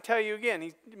not going to tell you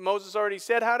again. Moses already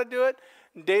said how to do it,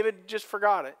 and David just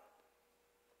forgot it.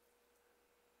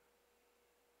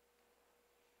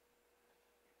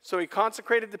 So he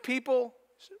consecrated the people.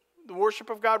 The worship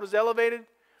of God was elevated.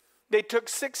 They took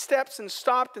 6 steps and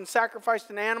stopped and sacrificed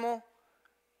an animal.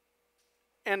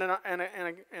 They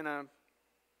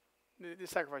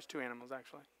sacrificed 2 animals,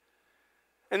 actually.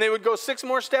 And they would go 6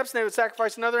 more steps, and they would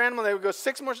sacrifice another animal. They would go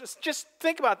 6 more. Just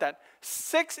think about that.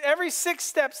 Every 6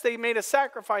 steps, they made a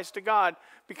sacrifice to God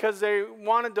because they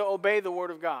wanted to obey the word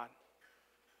of God.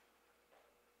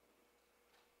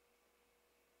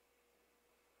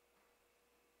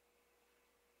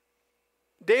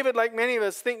 David, like many of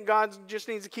us, think God just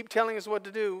needs to keep telling us what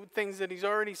to do, things that he's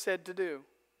already said to do.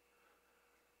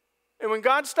 And when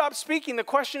God stops speaking, the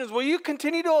question is, will you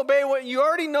continue to obey what you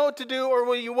already know to do, or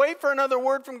will you wait for another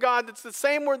word from God that's the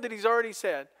same word that he's already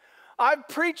said? I've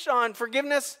preached on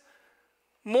forgiveness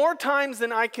more times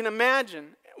than I can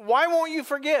imagine. Why won't you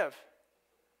forgive?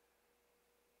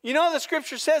 You know the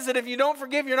scripture says that if you don't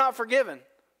forgive, you're not forgiven.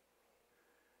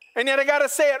 And yet I got to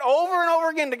say it over and over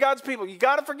again to God's people. You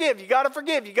got to forgive, you got to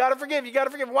forgive, you got to forgive, you got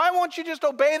to forgive. Why won't you just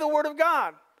obey the word of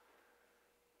God?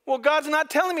 Well, God's not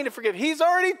telling me to forgive. He's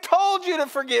already told you to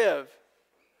forgive.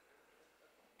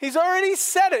 He's already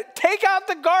said it. Take out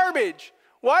the garbage.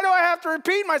 Why do I have to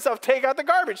repeat myself? Take out the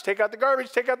garbage, take out the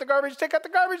garbage, take out the garbage, take out the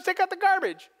garbage, take out the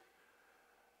garbage.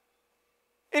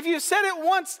 If you said it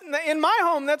once, in my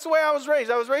home, that's the way I was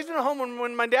raised. I was raised in a home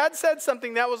when my dad said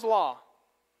something, that was law.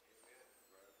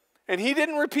 And he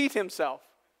didn't repeat himself.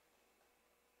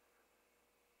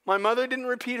 My mother didn't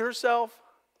repeat herself.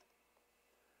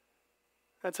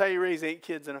 That's how you raise 8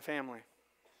 kids in a family.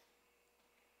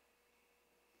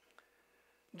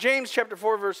 James chapter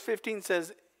 4 verse 15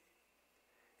 says,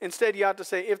 instead you ought to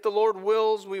say, if the Lord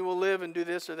wills, we will live and do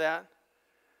this or that.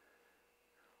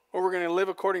 Or we're going to live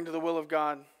according to the will of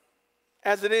God.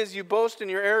 As it is, you boast in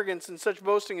your arrogance, and such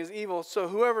boasting is evil. So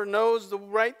whoever knows the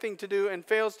right thing to do and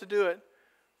fails to do it,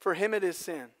 for him it is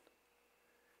sin.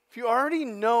 If you already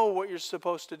know what you're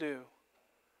supposed to do,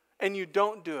 and you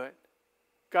don't do it,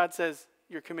 God says,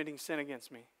 you're committing sin against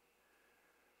me.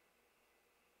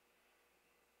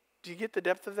 Do you get the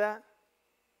depth of that?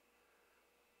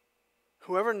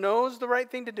 Whoever knows the right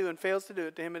thing to do and fails to do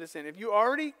it, to him it is sin.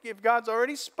 If God's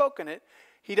already spoken it,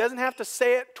 he doesn't have to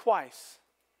say it twice.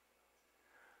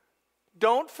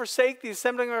 Don't forsake the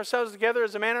assembling of ourselves together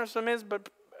as a manner of some is, but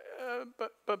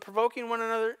provoking one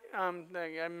another. I'm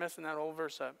messing that whole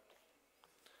verse up.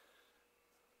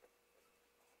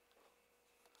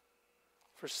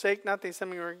 Forsake not the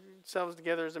assembling of ourselves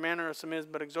together as a manner of some is,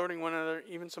 but exhorting one another,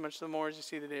 even so much the more as you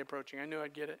see the day approaching. I knew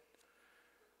I'd get it.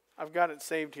 I've got it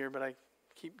saved here, but I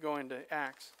keep going to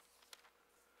Acts.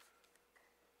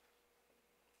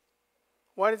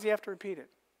 Why does he have to repeat it?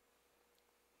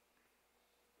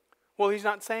 Well, he's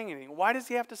not saying anything. Why does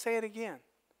he have to say it again?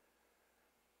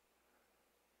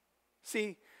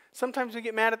 See, sometimes we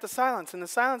get mad at the silence, and the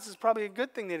silence is probably a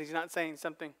good thing that he's not saying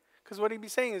something. Because what he'd be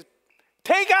saying is,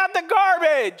 take out the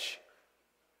garbage.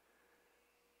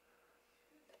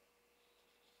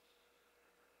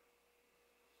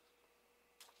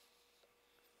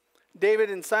 David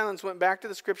in silence went back to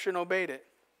the scripture and obeyed it.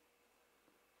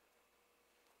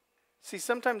 See,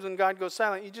 sometimes when God goes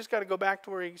silent, you just got to go back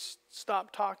to where he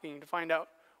stopped talking to find out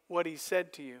what he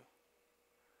said to you.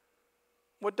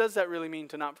 What does that really mean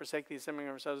to not forsake the assembling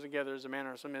of ourselves together as a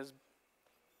manner of some is,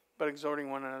 but exhorting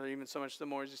one another, even so much the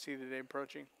more as you see the day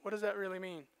approaching? What does that really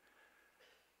mean?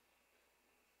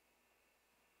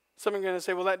 Some are going to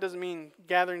say, well, that doesn't mean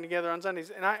gathering together on Sundays.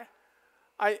 And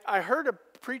I heard a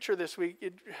preacher this week.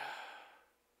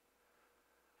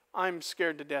 I'm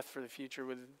scared to death for the future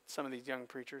with some of these young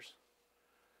preachers.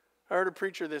 I heard a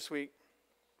preacher this week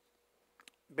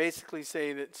basically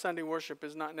say that Sunday worship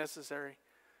is not necessary.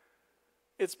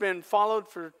 It's been followed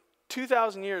for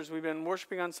 2,000 years. We've been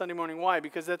worshiping on Sunday morning. Why?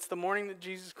 Because that's the morning that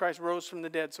Jesus Christ rose from the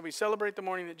dead. So we celebrate the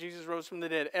morning that Jesus rose from the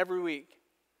dead every week.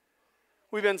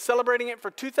 We've been celebrating it for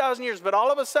 2,000 years, but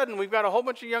all of a sudden we've got a whole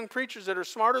bunch of young preachers that are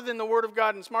smarter than the Word of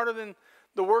God and smarter than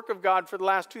the work of God for the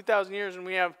last 2,000 years, and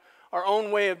we have our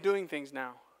own way of doing things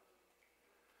now.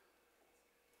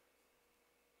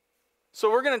 So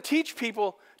we're going to teach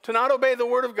people to not obey the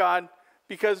Word of God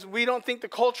because we don't think the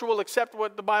culture will accept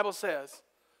what the Bible says.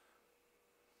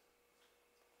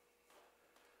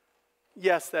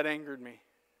 Yes, that angered me.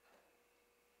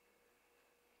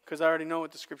 Because I already know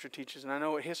what the Scripture teaches, and I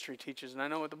know what history teaches, and I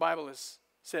know what the Bible has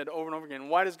said over and over again.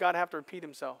 Why does God have to repeat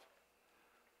himself?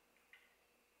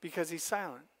 Because he's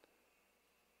silent.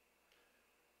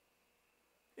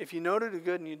 If you know to do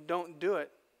good and you don't do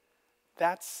it,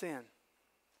 that's sin.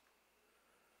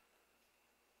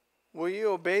 Will you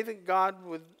obey God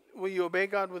with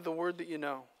the word that you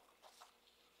know?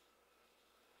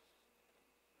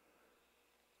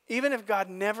 Even if God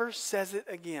never says it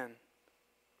again.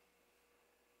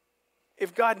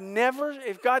 If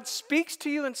God speaks to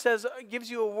you and gives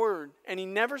you a word, and he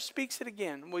never speaks it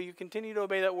again, will you continue to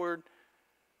obey that word,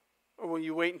 or will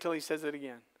you wait until he says it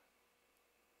again?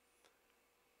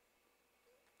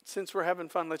 Since we're having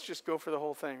fun, let's just go for the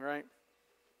whole thing, right?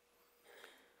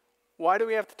 Why do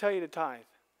we have to tell you to tithe?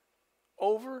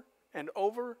 Over and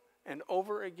over and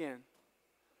over again.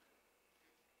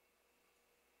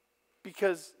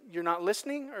 Because you're not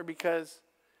listening, or because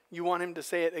you want him to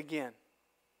say it again?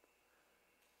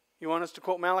 You want us to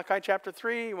quote Malachi chapter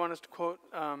 3? You want us to quote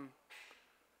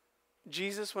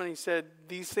Jesus when he said,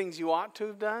 these things you ought to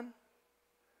have done,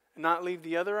 and not leave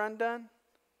the other undone?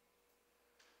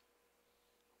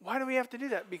 Why do we have to do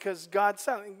that? Because God's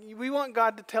silent. We want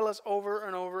God to tell us over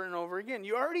and over and over again.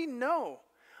 You already know.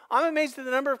 I'm amazed at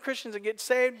the number of Christians that get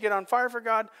saved, get on fire for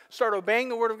God, start obeying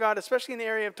the Word of God, especially in the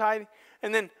area of tithing,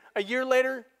 and then a year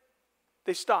later,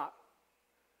 they stop.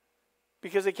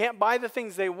 Because they can't buy the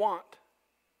things they want.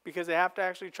 Because they have to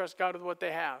actually trust God with what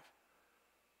they have.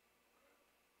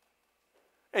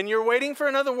 And you're waiting for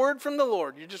another word from the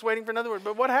Lord. You're just waiting for another word.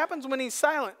 But what happens when he's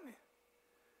silent?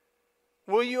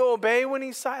 Will you obey when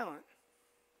he's silent?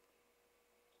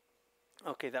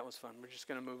 Okay, that was fun. We're just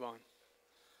going to move on.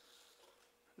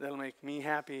 That'll make me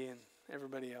happy and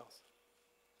everybody else.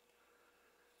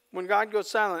 When God goes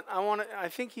silent, I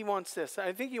think he wants this.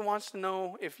 I think he wants to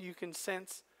know if you can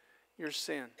sense your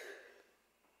sin.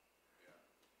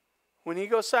 When he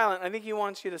goes silent, I think he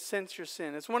wants you to sense your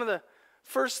sin. It's one of the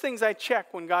first things I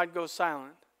check when God goes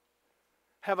silent.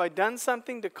 Have I done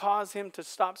something to cause him to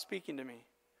stop speaking to me?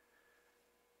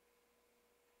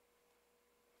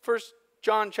 1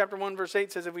 John chapter 1 verse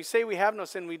 8 says, if we say we have no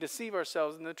sin, we deceive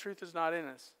ourselves and the truth is not in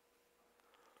us.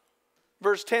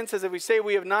 Verse 10 says, if we say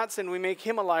we have not sinned, we make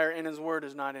him a liar and his word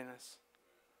is not in us.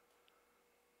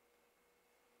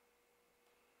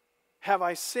 Have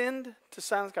I sinned to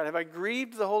silence God? Have I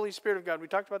grieved the Holy Spirit of God? We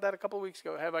talked about that a couple of weeks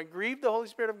ago. Have I grieved the Holy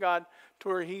Spirit of God to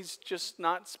where he's just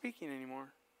not speaking anymore?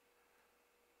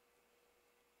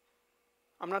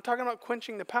 I'm not talking about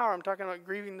quenching the power. I'm talking about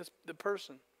grieving the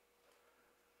person.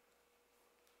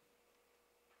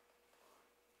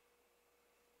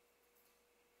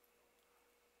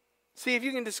 See, if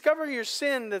you can discover your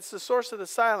sin that's the source of the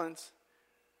silence,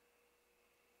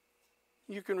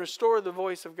 you can restore the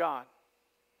voice of God.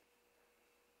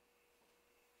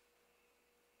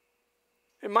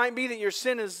 It might be that your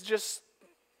sin is just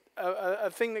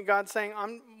a thing that God's saying,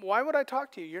 why would I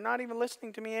talk to you? You're not even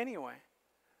listening to me anyway.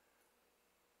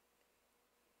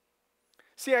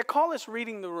 See, I call this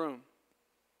reading the room.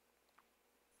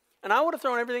 And I would have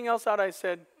thrown everything else out I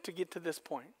said to get to this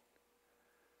point.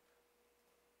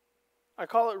 I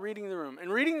call it reading the room.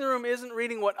 And reading the room isn't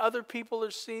reading what other people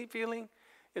are feeling.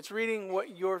 It's reading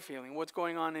what you're feeling, what's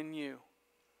going on in you.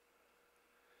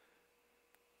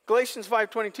 Galatians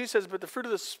 5:22 says, but the fruit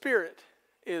of the Spirit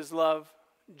is love,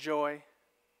 joy,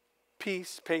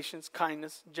 peace, patience,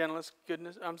 kindness,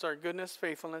 goodness,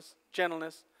 faithfulness,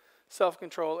 gentleness,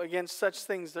 self-control. Against such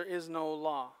things there is no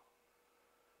law.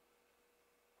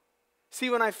 See,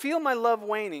 when I feel my love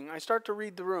waning, I start to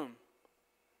read the room.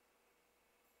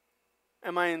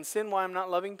 Am I in sin while I'm not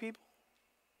loving people?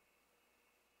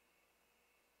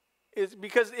 It's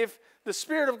because if the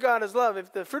Spirit of God is love,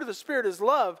 if the fruit of the Spirit is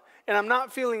love, and I'm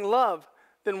not feeling love,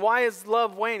 then why is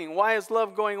love waning? Why is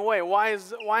love going away? Why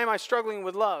am I struggling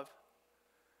with love?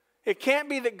 It can't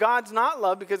be that God's not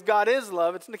love, because God is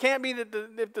love. It can't be that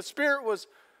if the Spirit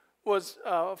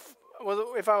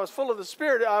if I was full of the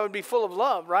Spirit, I would be full of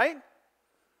love, right?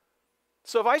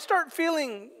 So if I start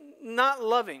feeling not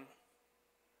loving,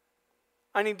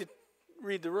 I need to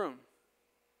read the room.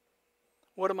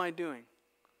 What am I doing?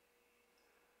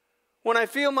 When I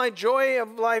feel my joy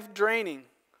of life draining,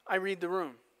 I read the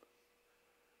room.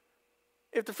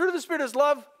 If the fruit of the Spirit is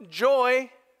love, joy,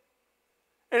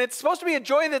 and it's supposed to be a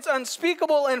joy that's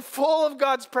unspeakable and full of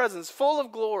God's presence, full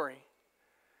of glory.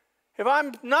 If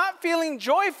I'm not feeling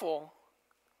joyful,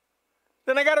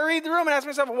 then I got to read the room and ask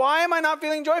myself, why am I not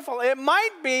feeling joyful? It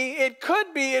might be, it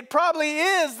could be, it probably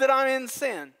is that I'm in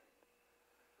sin.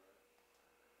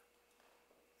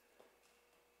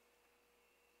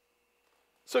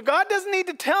 So God doesn't need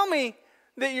to tell me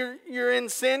that you're in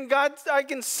sin. I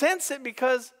can sense it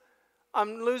because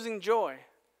I'm losing joy.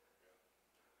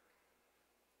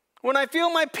 When I feel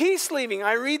my peace leaving,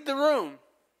 I read the room.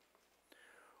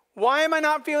 Why am I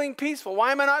not feeling peaceful?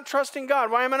 Why am I not trusting God?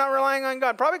 Why am I not relying on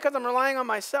God? Probably because I'm relying on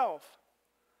myself.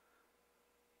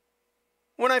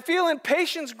 When I feel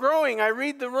impatience growing, I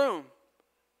read the room.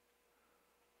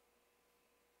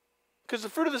 Because the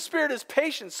fruit of the Spirit is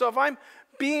patience. So if I'm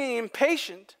being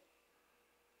impatient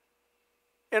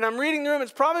and I'm reading the room,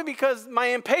 it's probably because my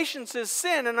impatience is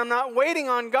sin and I'm not waiting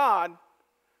on God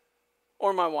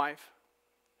or my wife.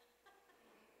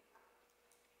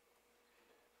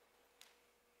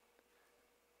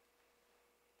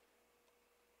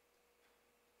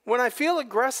 When I feel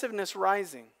aggressiveness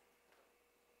rising,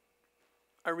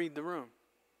 I read the room.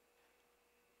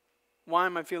 Why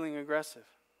am I feeling aggressive?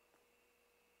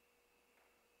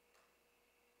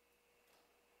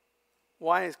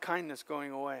 Why is kindness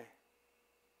going away?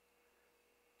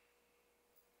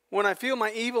 When I feel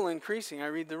my evil increasing, I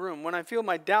read the room. When I feel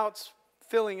my doubts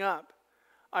filling up,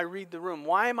 I read the room.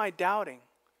 Why am I doubting?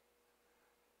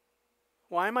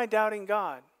 Why am I doubting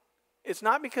God? It's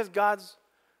not because God's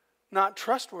not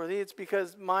trustworthy. It's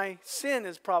because my sin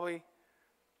is probably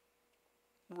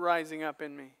rising up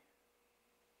in me.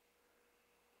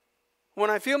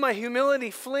 When I feel my humility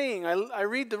fleeing, I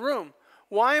read the room.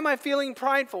 Why am I feeling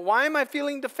prideful? Why am I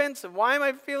feeling defensive? Why am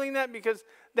I feeling that? Because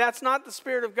that's not the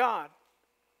Spirit of God.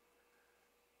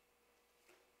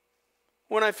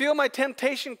 When I feel my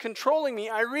temptation controlling me,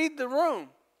 I read the room.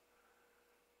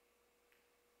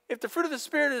 If the fruit of the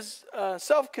Spirit is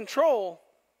self-control,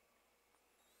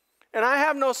 and I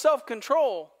have no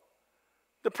self-control,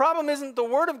 the problem isn't the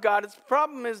Word of God. The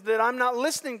problem is that I'm not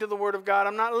listening to the Word of God.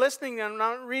 I'm not listening, I'm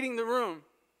not reading the room.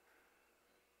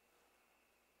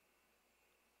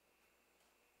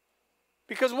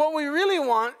 Because what we really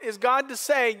want is God to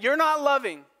say, you're not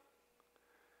loving.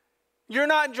 You're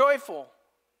not joyful.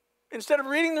 Instead of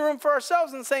reading the room for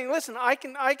ourselves and saying, listen, I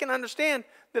can understand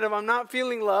that if I'm not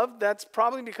feeling love, that's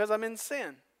probably because I'm in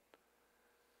sin.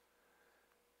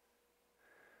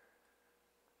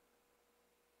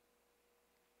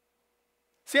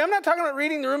 See, I'm not talking about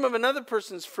reading the room of another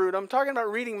person's fruit. I'm talking about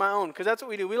reading my own, because that's what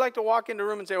we do. We like to walk into a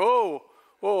room and say, whoa,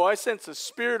 I sense a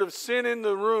spirit of sin in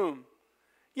the room.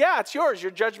 Yeah, it's yours.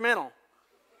 You're judgmental.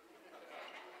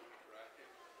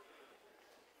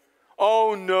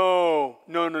 Oh,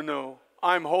 no.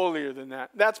 I'm holier than that.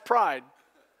 That's pride.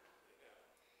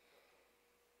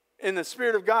 And the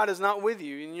Spirit of God is not with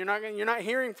you, and you're not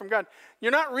hearing from God.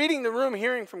 You're not reading the room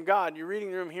hearing from God. You're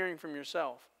reading the room hearing from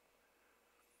yourself.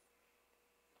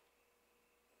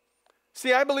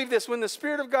 See, I believe this. When the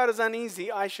Spirit of God is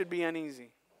uneasy, I should be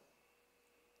uneasy.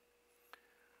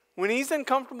 When He's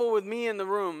uncomfortable with me in the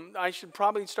room, I should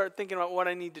probably start thinking about what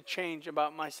I need to change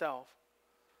about myself.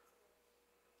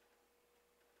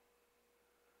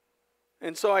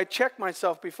 And so I check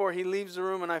myself before He leaves the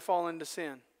room and I fall into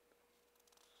sin.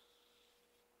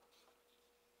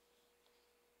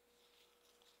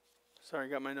 Sorry, I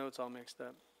got my notes all mixed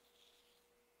up.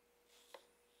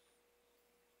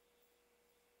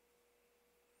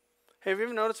 Hey, have you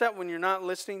ever noticed that when you're not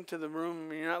listening to the room,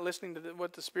 when you're not listening to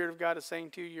what the Spirit of God is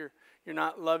saying to you, you're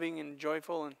not loving and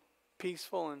joyful and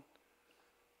peaceful and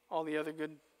all the other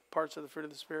good parts of the fruit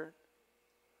of the Spirit?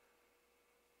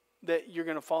 That you're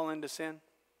going to fall into sin?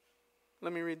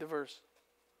 Let me read the verse.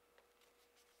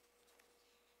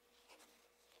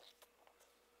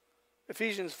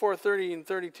 Ephesians 4:30 and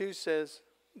 32 says,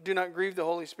 do not grieve the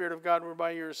Holy Spirit of God, whereby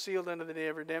you are sealed unto the day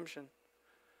of redemption.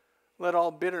 Let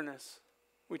all bitterness.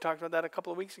 We talked about that a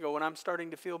couple of weeks ago. When I'm starting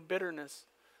to feel bitterness,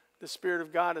 the Spirit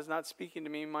of God is not speaking to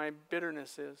me. My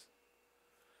bitterness is.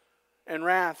 And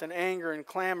wrath and anger and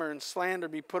clamor and slander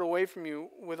be put away from you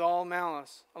with all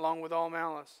malice, along with all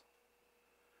malice.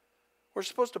 We're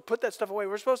supposed to put that stuff away.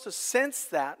 We're supposed to sense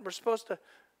that. We're supposed to,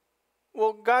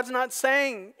 well, God's not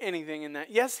saying anything in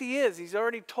that. Yes, He is. He's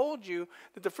already told you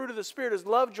that the fruit of the Spirit is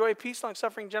love, joy, peace,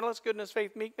 long-suffering, gentleness, goodness,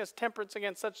 faith, meekness, temperance.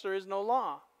 Against such there is no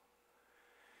law.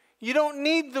 You don't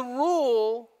need the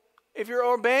rule if you're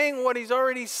obeying what He's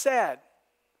already said.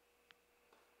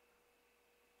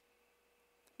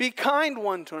 Be kind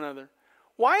one to another.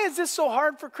 Why is this so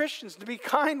hard for Christians to be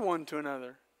kind one to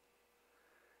another?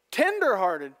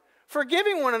 Tender-hearted,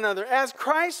 forgiving one another as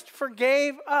Christ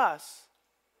forgave us.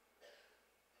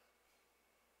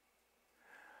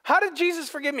 How did Jesus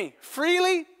forgive me?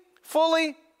 Freely,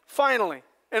 fully, finally.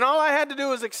 And all I had to do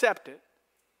was accept it.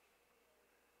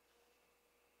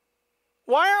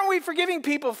 Why aren't we forgiving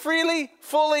people freely,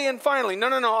 fully, and finally? No,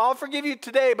 I'll forgive you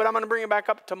today, but I'm going to bring it back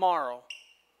up tomorrow.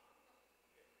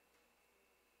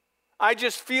 I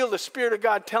just feel the Spirit of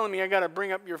God telling me I got to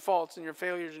bring up your faults and your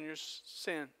failures and your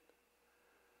sin.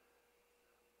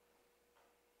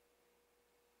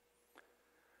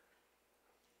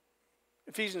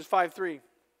 Ephesians 5:3.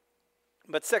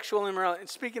 But sexual immorality,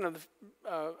 speaking of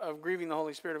grieving the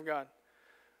Holy Spirit of God,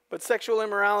 but sexual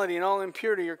immorality and all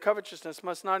impurity or covetousness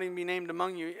must not even be named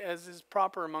among you, as is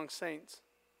proper among saints.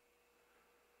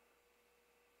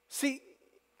 See,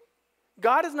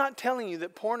 God is not telling you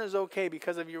that porn is okay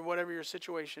because of whatever your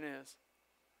situation is.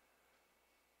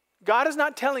 God is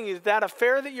not telling you that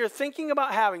affair that you're thinking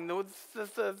about having, the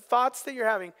thoughts that you're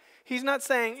having, He's not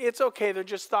saying it's okay, they're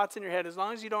just thoughts in your head. As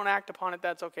long as you don't act upon it,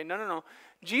 that's okay. No.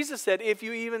 Jesus said if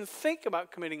you even think about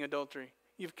committing adultery,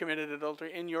 you've committed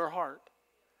adultery in your heart.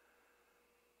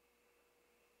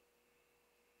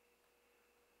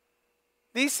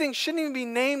 These things shouldn't even be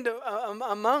named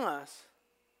among us.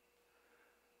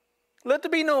 Let there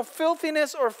be no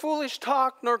filthiness or foolish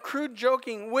talk, nor crude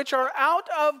joking, which are out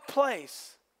of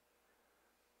place.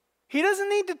 He doesn't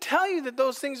need to tell you that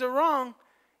those things are wrong.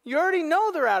 You already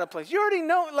know they're out of place. You already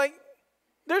know,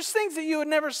 there's things that you would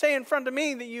never say in front of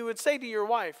me that you would say to your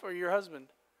wife or your husband.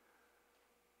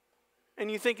 And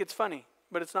you think it's funny,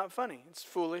 but it's not funny. It's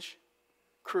foolish,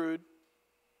 crude.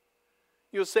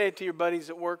 You'll say it to your buddies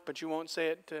at work, but you won't say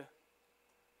it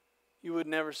you would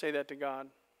never say that to God.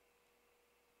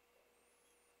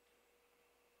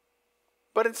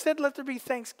 But instead, let there be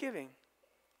thanksgiving.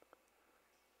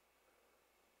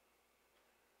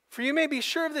 For you may be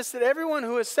sure of this, that everyone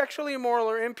who is sexually immoral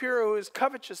or impure or who is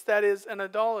covetous, that is, an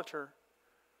idolater,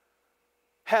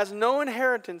 has no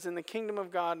inheritance in the kingdom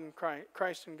of God and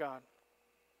Christ and God.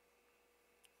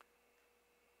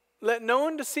 Let no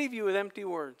one deceive you with empty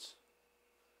words.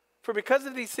 For because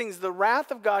of these things, the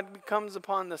wrath of God comes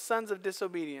upon the sons of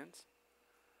disobedience.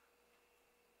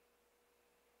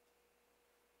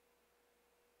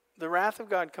 The wrath of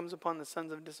God comes upon the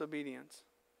sons of disobedience.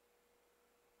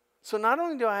 So not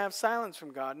only do I have silence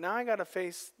from God, now I got to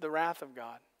face the wrath of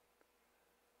God.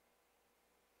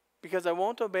 Because I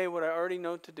won't obey what I already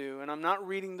know to do, and I'm not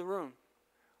reading the room.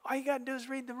 All you got to do is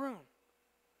read the room.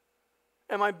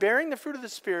 Am I bearing the fruit of the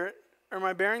Spirit, or am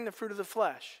I bearing the fruit of the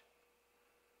flesh?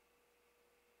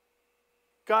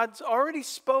 God's already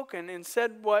spoken and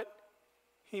said what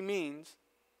He means.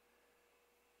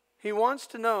 He wants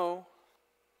to know,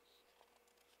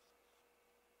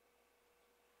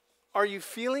 are you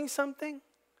feeling something?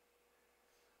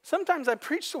 Sometimes I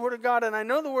preach the Word of God and I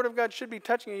know the Word of God should be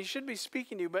touching you. He should be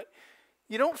speaking to you, but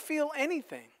you don't feel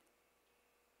anything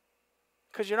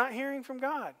because you're not hearing from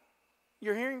God.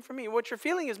 You're hearing from me. What you're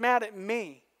feeling is mad at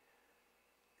me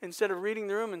instead of reading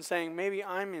the room and saying, maybe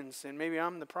I'm in sin. Maybe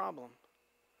I'm the problem.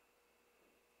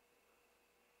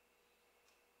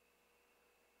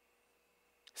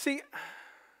 See,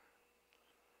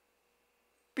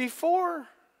 before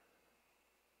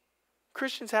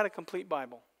Christians had a complete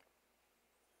Bible,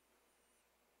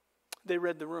 they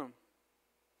read the room.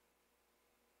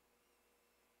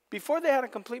 Before they had a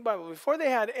complete Bible, before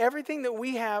they had everything that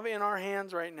we have in our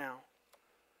hands right now,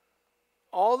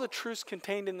 all the truths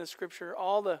contained in the Scripture,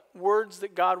 all the words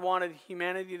that God wanted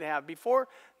humanity to have, before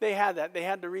they had that, they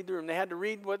had to read the room. They had to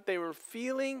read what they were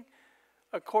feeling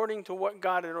according to what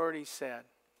God had already said.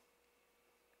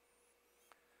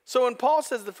 So when Paul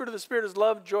says the fruit of the Spirit is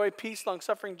love, joy, peace,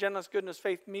 long-suffering, gentleness, goodness,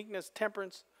 faith, meekness,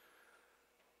 temperance,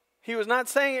 he was not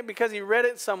saying it because he read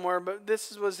it somewhere, but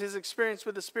this was his experience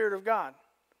with the Spirit of God.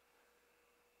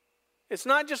 It's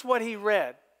not just what he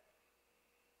read.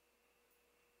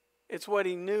 It's what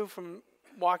he knew from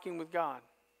walking with God.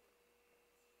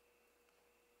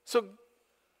 So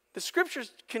the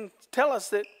scriptures can tell us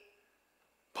that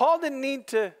Paul didn't need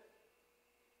to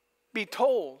be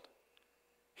told.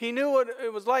 He knew what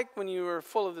it was like when you were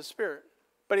full of the Spirit.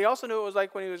 But he also knew what it was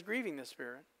like when he was grieving the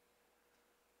Spirit.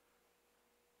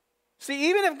 See,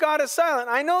 even if God is silent,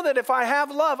 I know that if I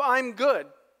have love, I'm good.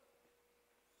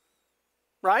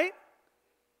 Right?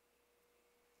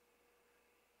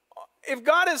 If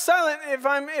God is silent, if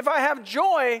I have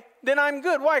joy, then I'm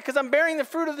good. Why? Because I'm bearing the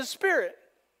fruit of the Spirit.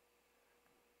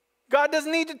 God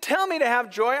doesn't need to tell me to have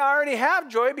joy. I already have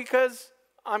joy because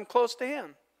I'm close to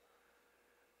Him.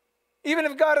 Even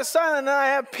if God is silent and I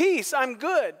have peace, I'm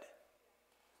good.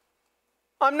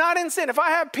 I'm not in sin. If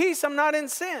I have peace, I'm not in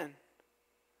sin.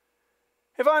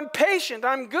 If I'm patient,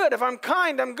 I'm good. If I'm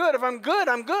kind, I'm good. If I'm good,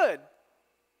 I'm good.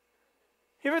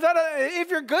 You ever thought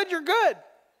if you're good, you're good.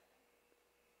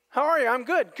 How are you? I'm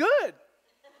good. Good.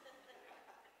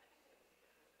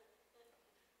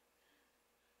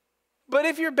 But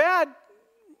if you're bad,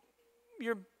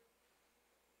 you're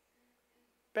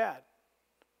bad.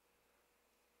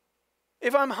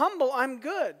 If I'm humble, I'm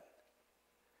good.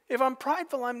 If I'm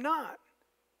prideful, I'm not.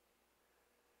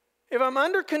 If I'm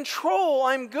under control,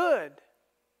 I'm good.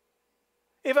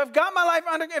 If I've got my life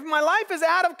if my life is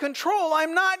out of control,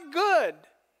 I'm not good.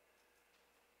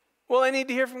 Well, I need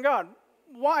to hear from God.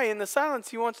 Why? In the silence,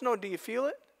 He wants to know, do you feel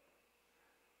it?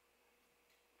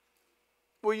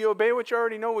 Will you obey what you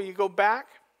already know? Will you go back?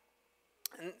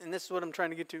 And this is what I'm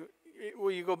trying to get to. Will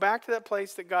you go back to that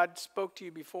place that God spoke to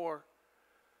you before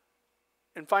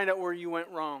and find out where you went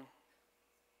wrong?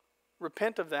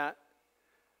 Repent of that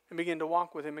and begin to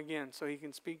walk with Him again so He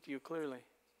can speak to you clearly.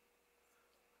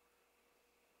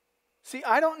 See,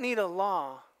 I don't need a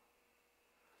law.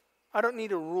 I don't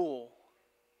need a rule.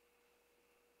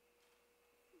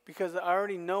 Because I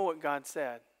already know what God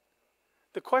said.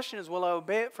 The question is, will I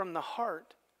obey it from the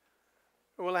heart?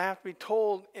 Or will I have to be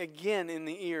told again in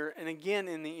the ear and again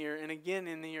in the ear and again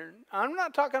in the ear? I'm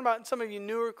not talking about some of you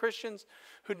newer Christians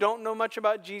who don't know much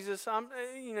about Jesus.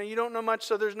 You don't know much,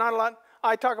 so there's not a lot.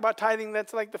 I talk about tithing.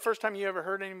 That's like the first time you ever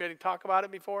heard anybody talk about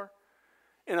it before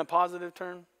in a positive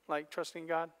term, like trusting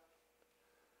God.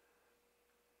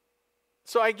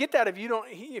 So I get that if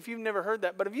you've never heard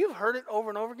that. But if you've heard it over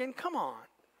and over again, come on.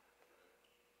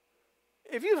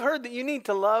 If you've heard that you need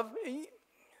to love,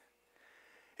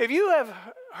 if you have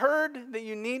heard that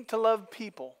you need to love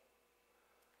people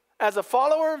as a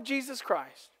follower of Jesus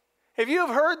Christ, if you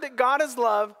have heard that God is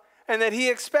love and that He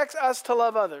expects us to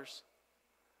love others,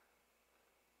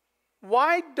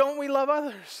 why don't we love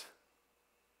others?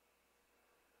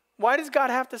 Why does God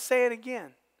have to say it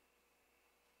again?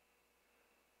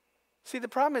 See, the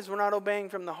problem is we're not obeying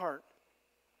from the heart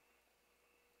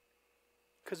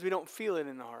because we don't feel it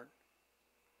in the heart.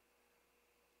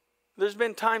 There's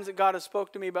been times that God has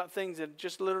spoke to me about things that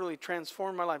just literally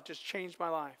transformed my life, just changed my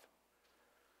life.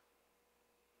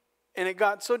 And it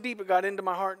got so deep, it got into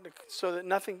my heart so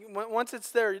that once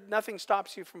it's there, nothing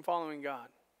stops you from following God.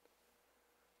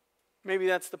 Maybe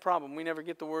that's the problem. We never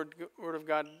get the word of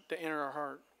God to enter our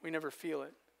heart. We never feel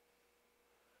it.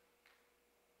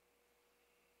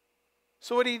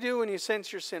 So what do you do when you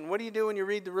sense your sin? What do you do when you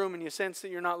read the room and you sense that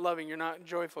you're not loving, you're not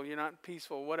joyful, you're not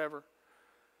peaceful, whatever?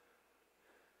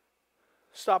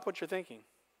 Stop what you're thinking.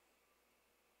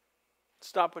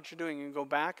 Stop what you're doing and go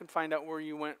back and find out where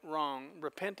you went wrong.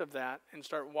 Repent of that and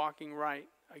start walking right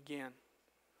again.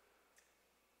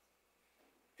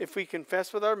 If we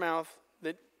confess with our mouth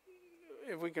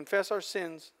if we confess our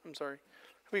sins,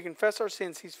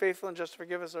 He's faithful and just to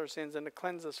forgive us our sins and to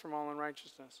cleanse us from all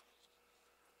unrighteousness.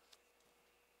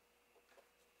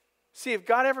 See, if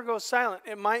God ever goes silent,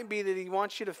 it might be that He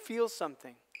wants you to feel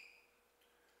something.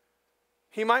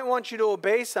 He might want you to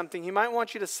obey something. He might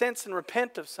want you to sense and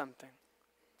repent of something.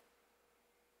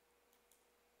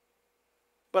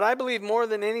 But I believe more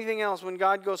than anything else, when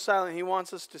God goes silent, He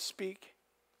wants us to speak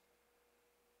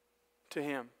to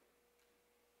Him.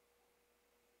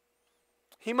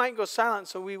 He might go silent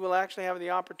so we will actually have the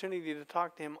opportunity to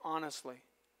talk to Him honestly.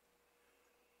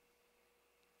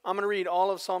 I'm going to read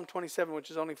all of Psalm 27,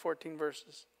 which is only 14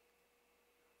 verses.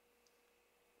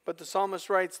 But the psalmist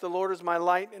writes, "The Lord is my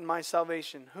light and my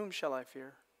salvation. Whom shall I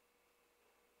fear?"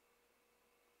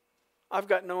 I've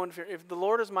got no one to fear. If the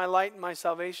Lord is my light and my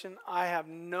salvation, I have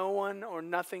no one or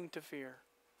nothing to fear.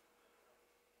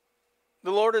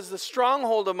 The Lord is the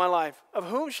stronghold of my life. Of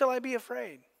whom shall I be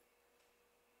afraid?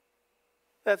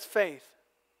 That's faith.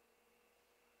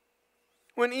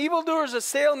 When evildoers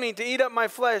assail me to eat up my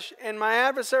flesh, and my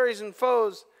adversaries and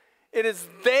foes, it is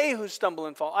they who stumble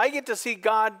and fall. I get to see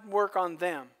God work on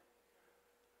them.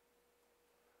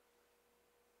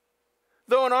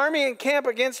 Though an army encamp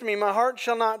against me, my heart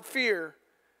shall not fear.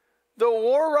 Though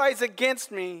war rise against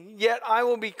me, yet I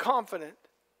will be confident.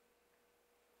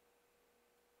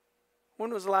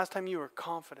 When was the last time you were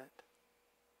confident?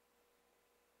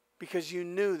 Because you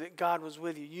knew that God was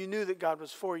with you. You knew that God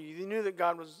was for you. You knew that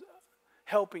God was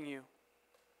helping you.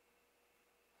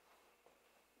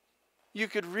 You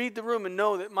could read the room and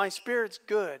know that my spirit's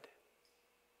good.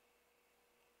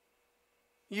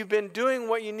 You've been doing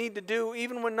what you need to do,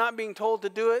 even when not being told to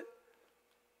do it.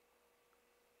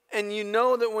 And you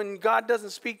know that when God doesn't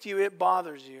speak to you, it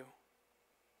bothers you.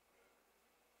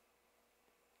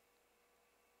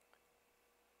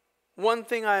 One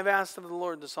thing I have asked of the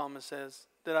Lord, the psalmist says,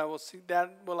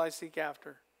 that will I seek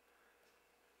after,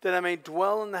 that I may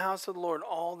dwell in the house of the Lord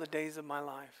all the days of my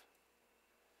life.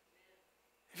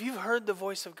 If you've heard the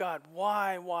voice of God,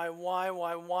 why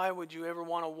would you ever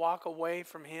want to walk away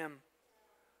from Him?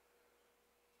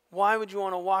 Why would you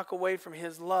want to walk away from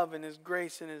His love and His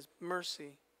grace and His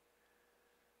mercy,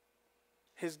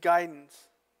 His guidance?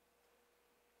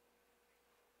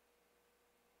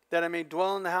 That I may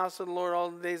dwell in the house of the Lord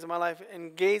all the days of my life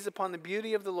and gaze upon the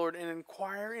beauty of the Lord and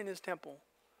inquire in His temple.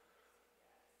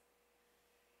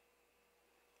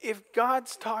 If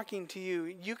God's talking to you,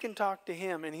 you can talk to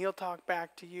Him and He'll talk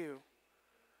back to you.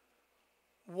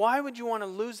 Why would you want to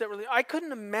lose that relationship? I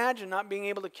couldn't imagine not being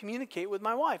able to communicate with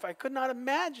my wife. I could not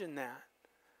imagine that.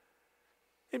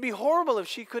 It'd be horrible if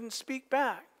she couldn't speak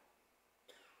back.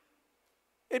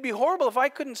 It'd be horrible if I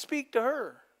couldn't speak to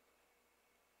her.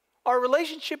 Our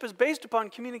relationship is based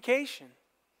upon communication.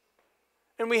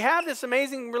 And we have this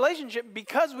amazing relationship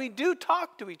because we do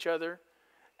talk to each other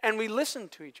and we listen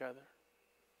to each other.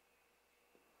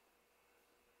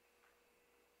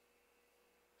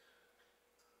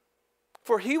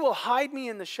 For He will hide me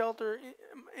in His shelter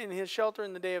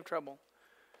in the day of trouble.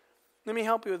 Let me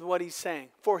help you with what He's saying.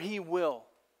 For He will.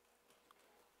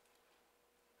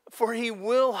 For He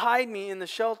will hide me in the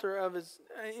shelter of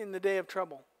in the day of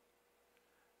trouble.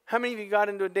 How many of you got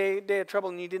into a day of trouble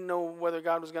and you didn't know whether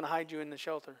God was going to hide you in the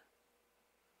shelter?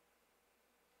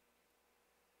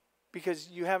 Because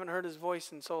you haven't heard His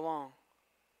voice in so long.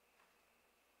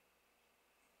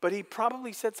 But He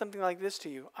probably said something like this to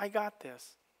you: I got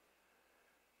this.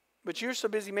 But you're so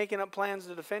busy making up plans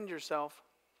to defend yourself,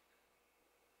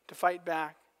 to fight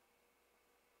back,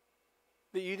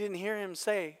 that you didn't hear Him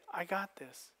say, I got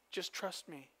this. Just trust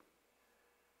me.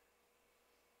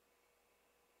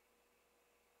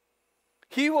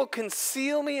 He will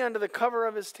conceal me under the cover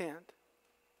of His tent.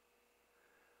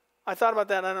 I thought about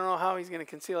that. I don't know how He's going to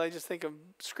conceal. I just think of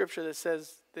scripture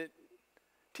that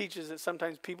teaches that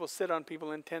sometimes people sit on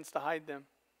people in tents to hide them.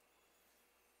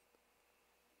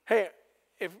 Hey,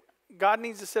 if God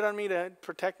needs to sit on me to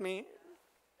protect me,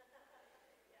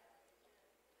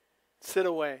 sit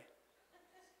away.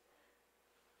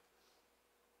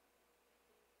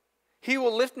 He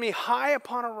will lift me high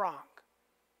upon a rock.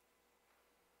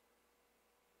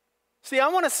 See, I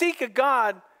want to seek a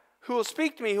God who will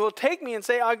speak to me, who will take me and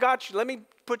say, I got you. Let me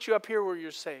put you up here where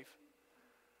you're safe.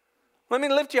 Let me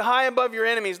lift you high above your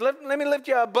enemies. Let me lift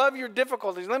you above your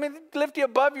difficulties. Let me lift you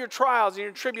above your trials and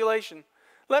your tribulation.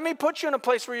 Let me put you in a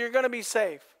place where you're going to be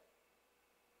safe.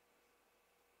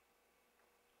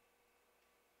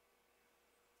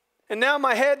 And now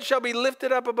my head shall be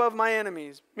lifted up above my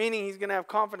enemies, meaning He's going to have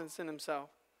confidence in Himself.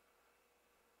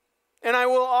 And I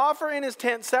will offer in His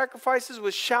tent sacrifices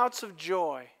with shouts of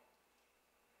joy.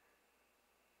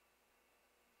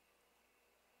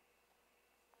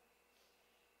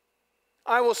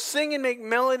 I will sing and make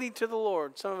melody to the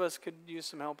Lord. Some of us could use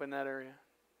some help in that area.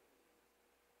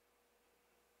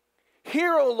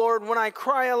 Hear, O Lord, when I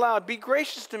cry aloud. Be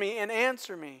gracious to me and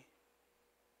answer me.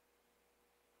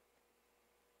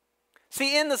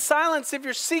 See, in the silence, if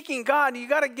you're seeking God, you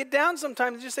got to get down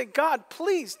sometimes and just say, God,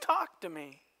 please talk to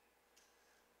me.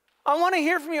 I want to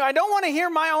hear from you. I don't want to hear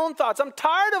my own thoughts. I'm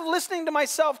tired of listening to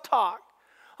myself talk.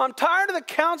 I'm tired of the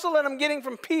counsel that I'm getting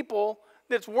from people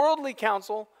that's worldly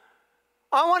counsel.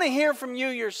 I want to hear from you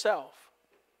yourself.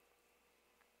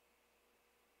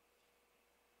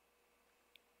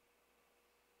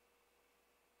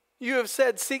 You have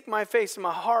said, seek my face, and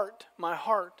my heart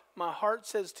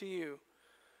says to you,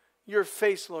 your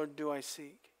face, Lord, do I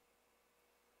seek.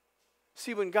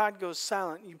 See, when God goes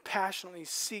silent, you passionately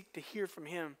seek to hear from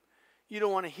Him. You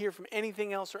don't want to hear from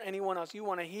anything else or anyone else. You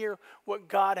want to hear what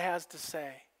God has to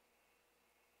say.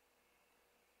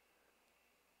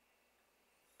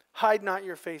 Hide not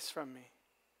your face from me.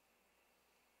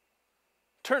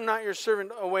 Turn not your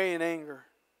servant away in anger.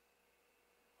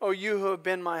 O you who have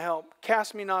been my help,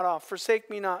 cast me not off.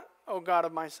 Forsake me not, O God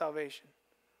of my salvation.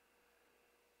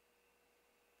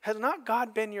 Has not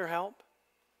God been your help?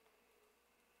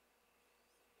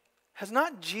 Has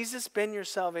not Jesus been your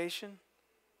salvation?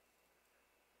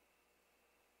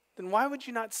 Then why would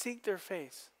you not seek their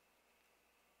face?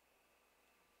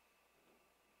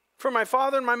 For my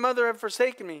father and my mother have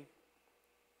forsaken me.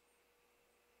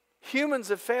 Humans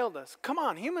have failed us. Come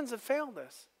on, humans have failed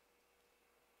us.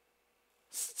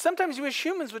 Sometimes you wish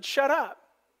humans would shut up.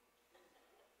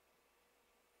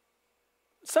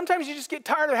 Sometimes you just get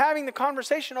tired of having the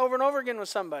conversation over and over again with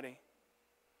somebody.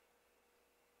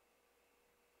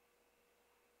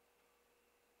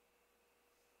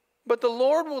 But the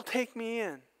Lord will take me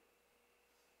in.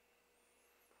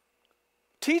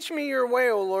 Teach me your way,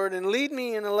 O Lord, and lead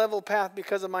me in a level path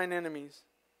because of mine enemies.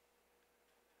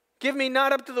 Give me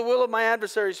not up to the will of my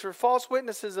adversaries, for false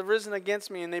witnesses have risen against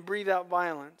me, and they breathe out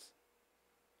violence.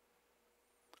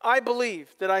 I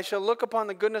believe that I shall look upon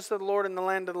the goodness of the Lord in the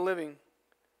land of the living.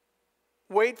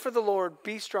 Wait for the Lord,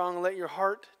 be strong, and let your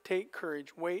heart take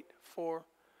courage. Wait for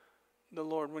the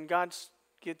Lord. When God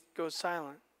goes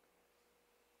silent,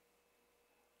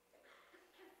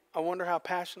 I wonder how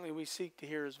passionately we seek to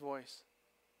hear his voice.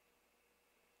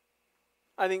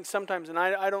 I think sometimes, and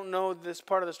I don't know this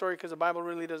part of the story because the Bible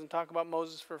really doesn't talk about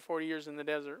Moses for 40 years in the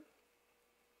desert.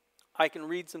 I can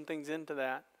read some things into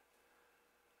that.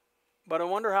 But I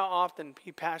wonder how often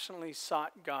he passionately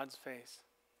sought God's face.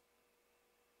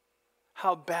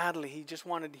 How badly he just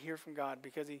wanted to hear from God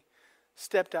because he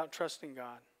stepped out trusting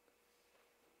God.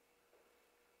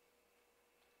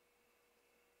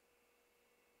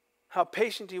 How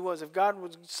patient he was. If God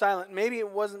was silent, maybe it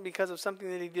wasn't because of something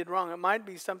that he did wrong. It might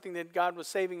be something that God was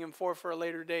saving him for a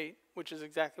later date, which is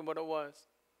exactly what it was.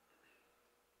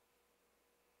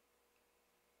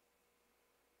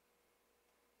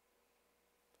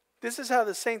 This is how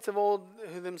the saints of old,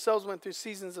 who themselves went through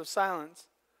seasons of silence,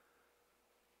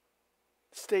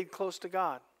 stayed close to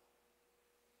God.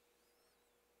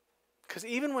 Because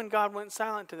even when God went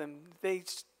silent to them, they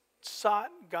sought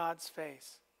God's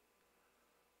face.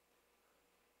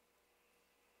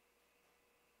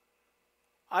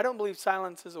 I don't believe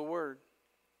silence is a word.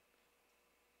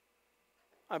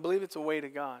 I believe it's a way to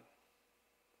God.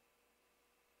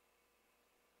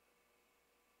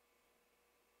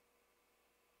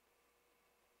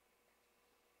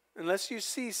 Unless you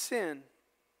see sin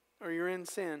or you're in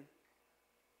sin,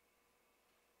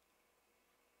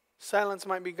 silence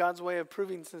might be God's way of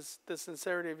proving the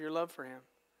sincerity of your love for him.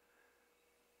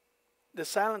 The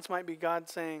silence might be God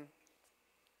saying,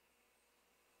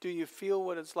 do you feel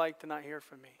what it's like to not hear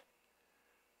from me?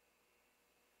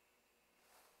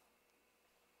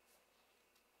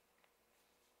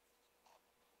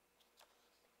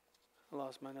 I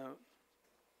lost my note.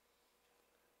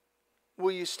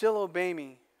 Will you still obey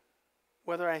me,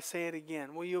 whether I say it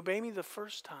again? Will you obey me the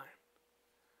first time?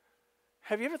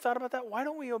 Have you ever thought about that? Why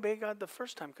don't we obey God the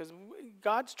first time? Because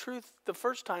God's truth the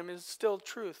first time is still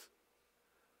truth.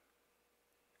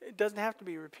 It doesn't have to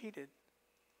be repeated.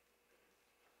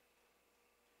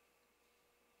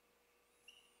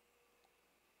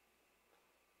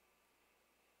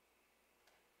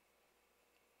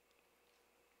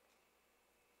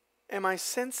 Am I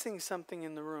sensing something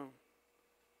in the room?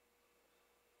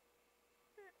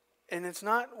 And it's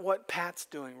not what Pat's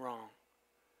doing wrong.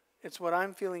 It's what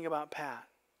I'm feeling about Pat.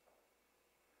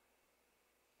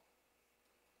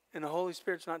 And the Holy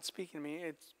Spirit's not speaking to me.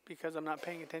 It's because I'm not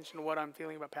paying attention to what I'm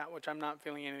feeling about Pat, which I'm not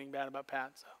feeling anything bad about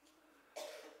Pat. So.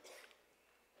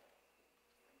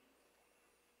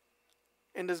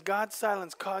 And does God's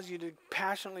silence cause you to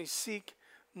passionately seek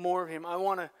more of him? I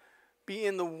want to be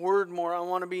in the Word more. I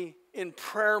want to be in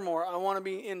prayer more. I want to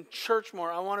be in church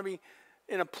more. I want to be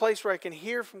in a place where I can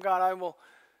hear from God. I will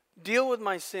deal with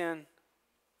my sin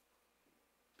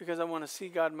because I want to see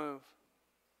God move.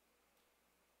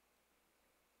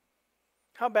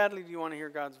 How badly do you want to hear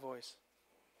God's voice?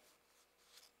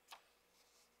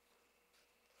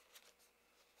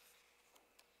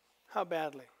 How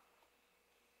badly?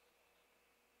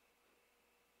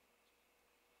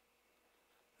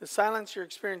 The silence you're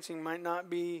experiencing might not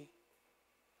be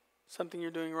something you're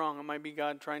doing wrong. It might be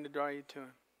God trying to draw you to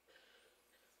him.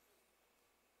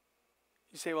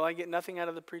 You say, well, I get nothing out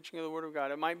of the preaching of the Word of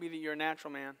God. It might be that you're a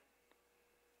natural man,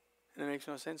 and it makes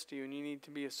no sense to you, and you need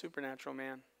to be a supernatural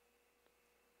man.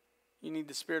 You need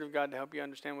the Spirit of God to help you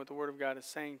understand what the Word of God is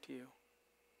saying to you.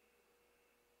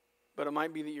 But it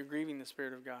might be that you're grieving the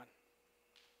Spirit of God.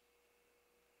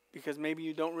 Because maybe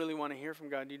you don't really want to hear from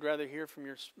God. You'd rather hear from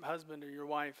your husband or your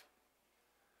wife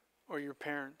or your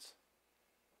parents.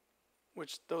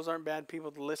 Which those aren't bad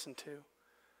people to listen to.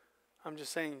 I'm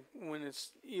just saying when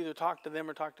it's either talk to them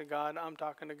or talk to God, I'm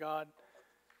talking to God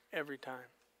every time.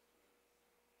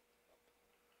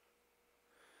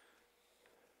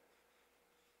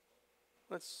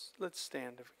 Let's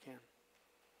stand if we can.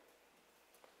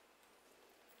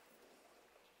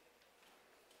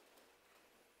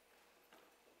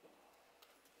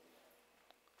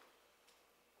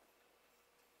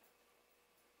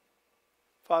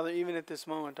 Father, even at this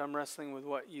moment, I'm wrestling with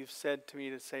what you've said to me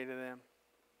to say to them.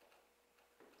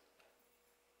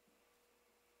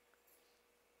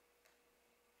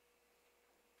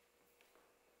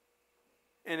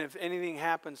 And if anything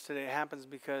happens today, it happens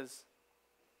because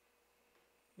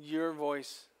your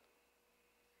voice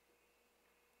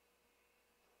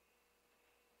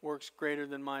works greater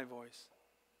than my voice.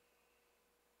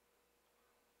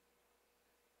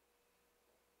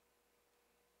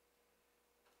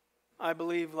 I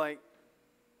believe, like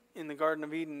in the Garden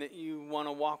of Eden, that you want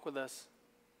to walk with us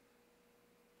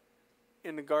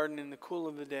in the garden in the cool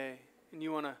of the day, and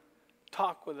you want to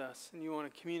talk with us, and you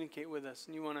want to communicate with us,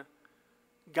 and you want to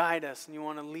guide us, and you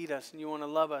want to lead us, and you want to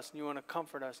love us, and you want to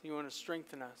comfort us, and you want to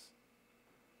strengthen us.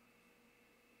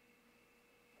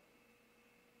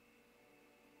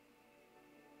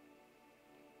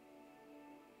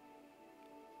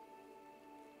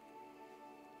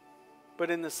 But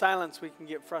in the silence, we can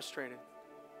get frustrated.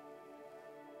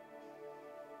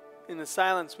 In the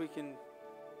silence, we can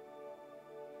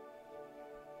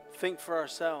think for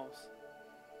ourselves.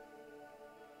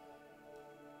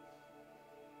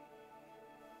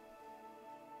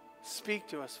 Speak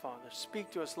to us, Father.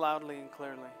 Speak to us loudly and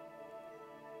clearly.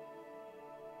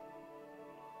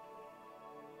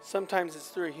 Sometimes it's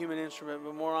through a human instrument,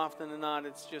 but more often than not,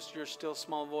 it's just your still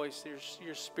small voice,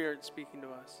 your spirit speaking to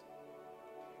us.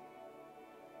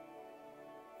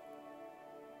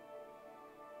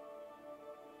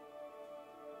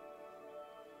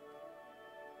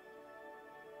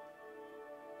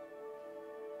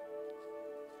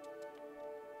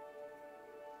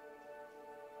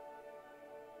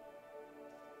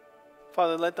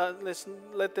 Father,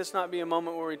 let this not be a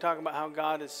moment where we talk about how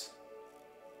God is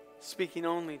speaking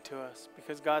only to us,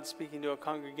 because God's speaking to a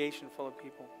congregation full of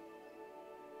people.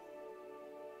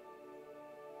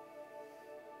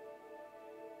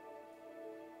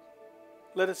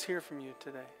 Let us hear from you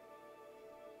today.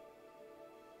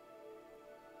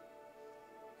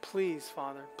 Please,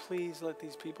 Father, please let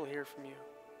these people hear from you.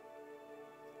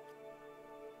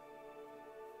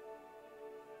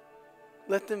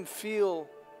 Let them feel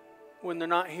when they're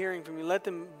not hearing from you. Let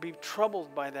them be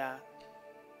troubled by that.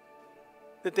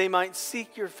 That they might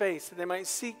seek your face, that they might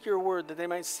seek your word, that they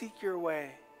might seek your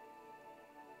way.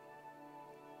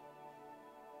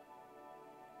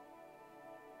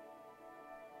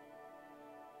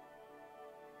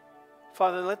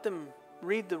 Father, let them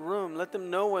read the room. Let them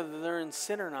know whether they're in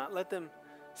sin or not. Let them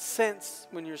sense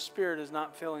when your Spirit is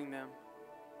not filling them,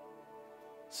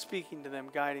 speaking to them,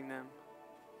 guiding them.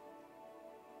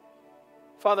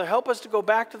 Father, help us to go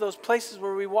back to those places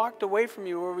where we walked away from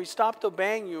you, where we stopped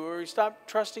obeying you, where we stopped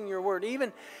trusting your word,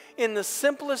 even in the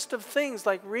simplest of things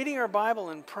like reading our Bible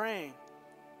and praying.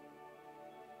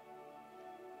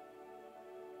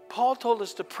 Paul told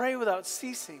us to pray without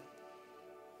ceasing.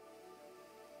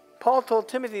 Paul told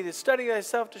Timothy to study to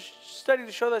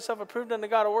show thyself approved unto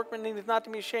God, a workman needeth not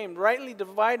to be ashamed, rightly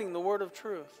dividing the word of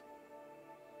truth.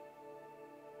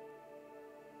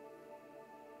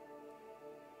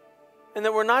 And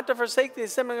that we're not to forsake the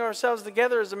assembling of ourselves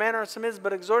together as the manner of some is,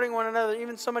 but exhorting one another,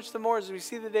 even so much the more as we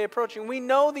see the day approaching. We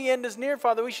know the end is near,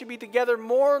 Father. We should be together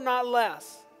more, not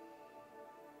less.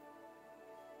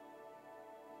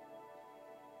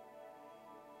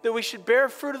 That we should bear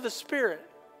fruit of the Spirit.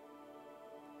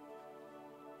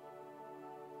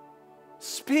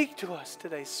 Speak to us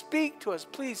today. Speak to us.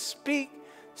 Please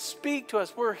speak to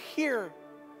us. We're here.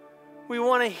 We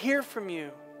want to hear from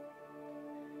you.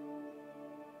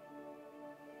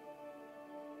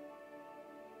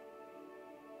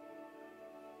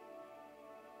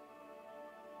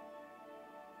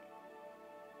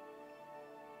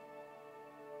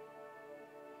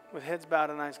 With heads bowed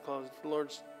and eyes closed, if the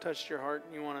Lord's touched your heart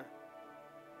and you want to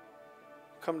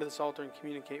come to this altar and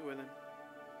communicate with Him.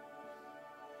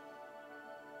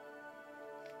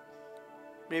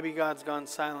 Maybe God's gone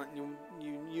silent and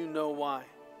you know why.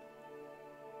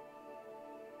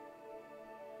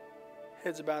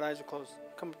 Heads are bowed, eyes are closed.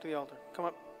 Come up to the altar. Come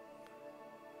up.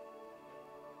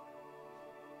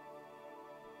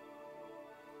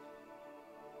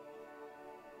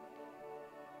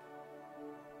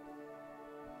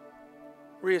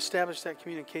 Reestablish that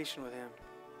communication with Him.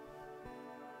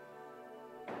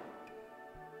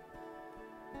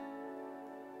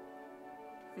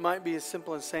 It might be as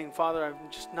simple as saying, Father,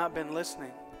 I've just not been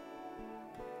listening.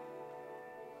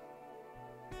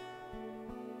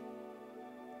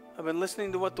 I've been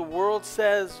listening to what the world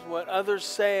says, what others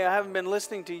say. I haven't been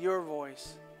listening to your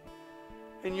voice.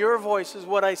 And your voice is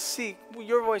what I seek.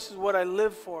 Your voice is what I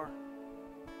live for.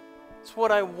 It's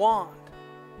what I want.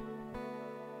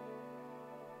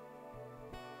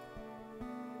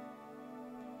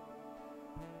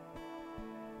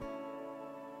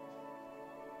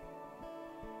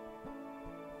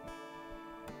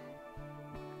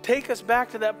 Take us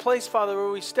back to that place, Father, where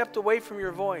we stepped away from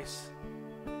your voice.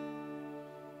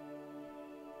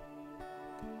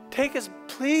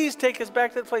 Please take us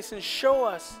back to that place and show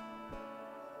us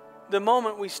the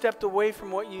moment we stepped away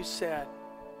from what you said.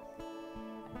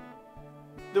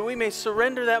 That we may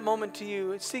surrender that moment to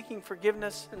you, seeking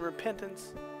forgiveness and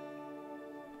repentance.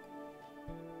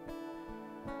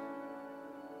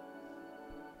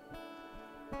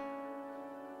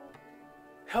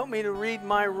 Help me to read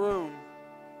my room.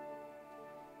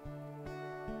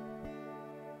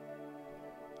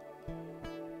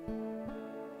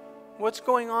 What's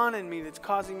going on in me that's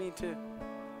causing me to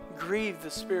grieve the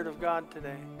Spirit of God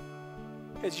today?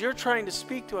 As you're trying to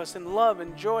speak to us in love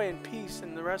and joy and peace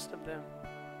and the rest of them.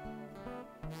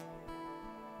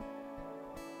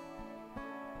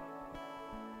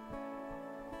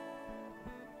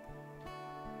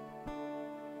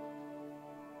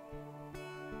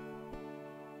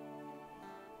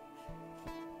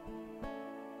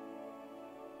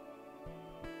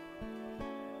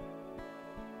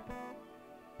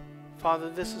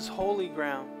 Father, this is holy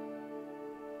ground.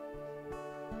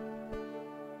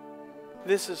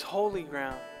 This is holy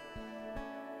ground.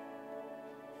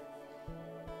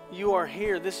 You are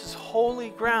here. This is holy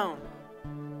ground.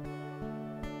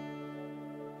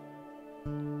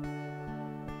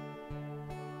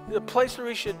 The place where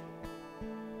we should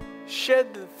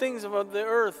shed the things of the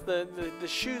earth, the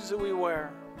shoes that we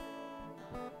wear.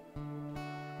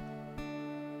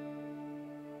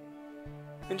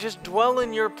 And just dwell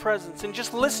in your presence and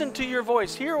just listen to your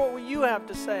voice. Hear what you have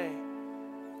to say.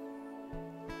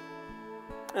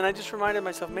 And I just reminded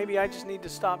myself, maybe I just need to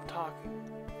stop talking.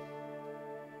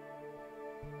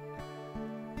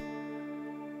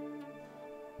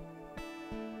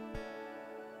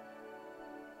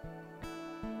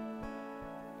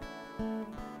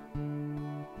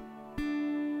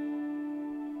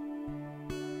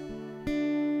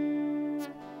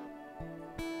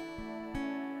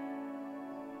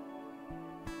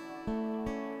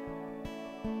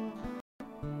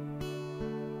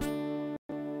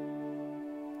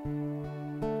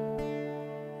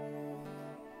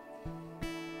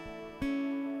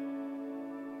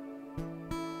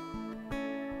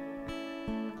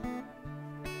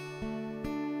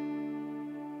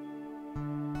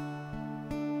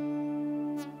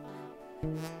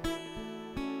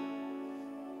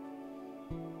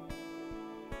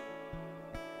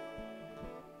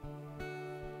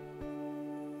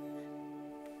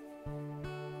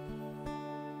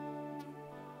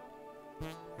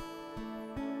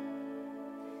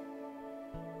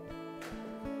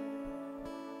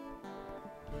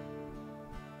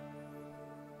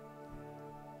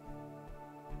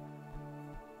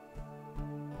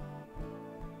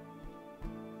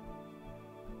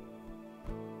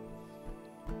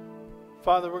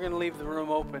 Father, we're going to leave the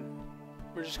room open.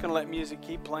 We're just going to let music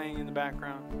keep playing in the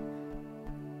background.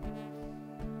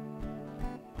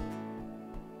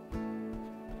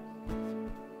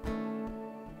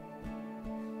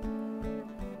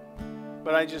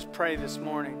 But I just pray this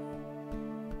morning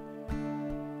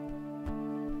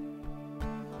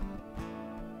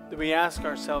that we ask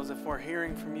ourselves if we're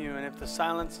hearing from you and if the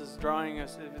silence is drawing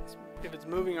us, if it's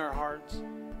moving our hearts.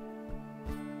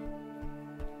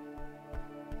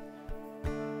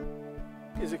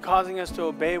 Is it causing us to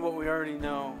obey what we already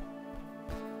know?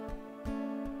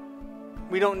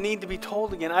 We don't need to be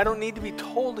told again. I don't need to be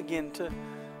told again to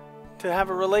have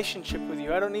a relationship with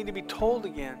you. I don't need to be told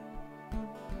again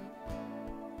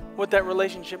what that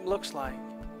relationship looks like.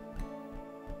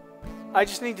 I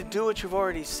just need to do what you've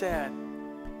already said.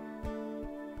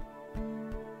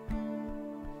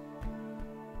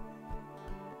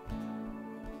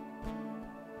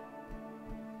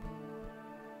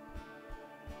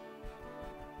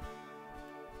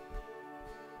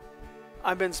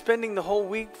 I've been spending the whole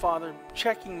week, Father,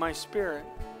 checking my spirit.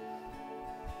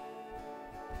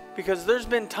 Because there's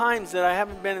been times that I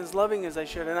haven't been as loving as I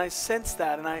should, and I sensed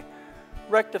that, and I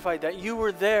rectified that. You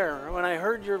were there when I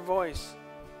heard your voice.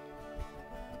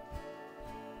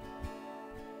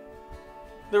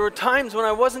 There were times when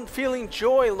I wasn't feeling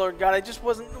joy, Lord God. I just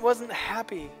wasn't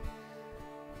happy.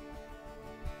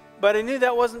 But I knew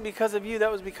that wasn't because of you,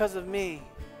 that was because of me.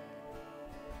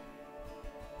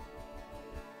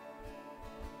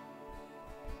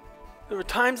 There were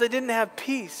times I didn't have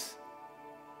peace.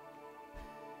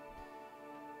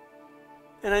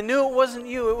 And I knew it wasn't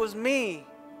you, it was me.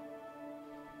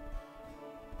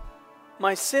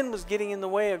 My sin was getting in the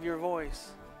way of your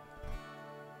voice.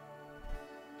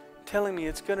 Telling me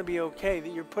it's going to be okay,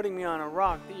 that you're putting me on a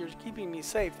rock, that you're keeping me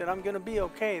safe, that I'm going to be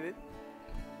okay, that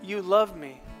you love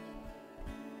me.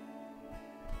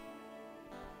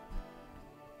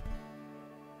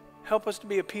 Help us to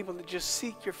be a people that just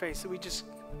seek your face, that we just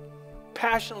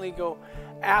passionately go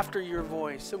after your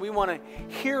voice, that we want to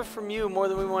hear from you more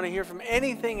than we want to hear from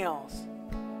anything else.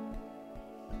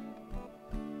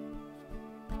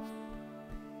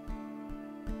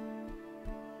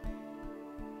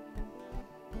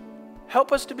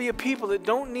 Help us to be a people that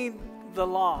don't need the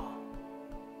law,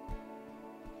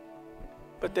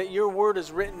 but that your word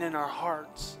is written in our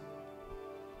hearts.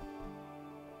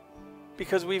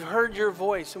 Because we've heard your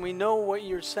voice and we know what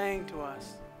you're saying to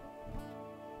us.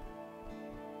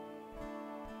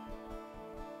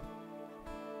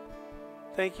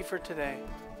 Thank you for today.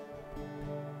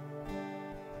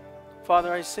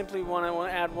 Father, I simply want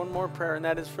to add one more prayer, and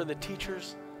that is for the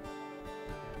teachers,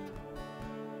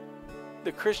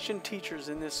 the Christian teachers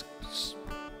in this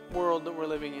world that we're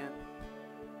living in.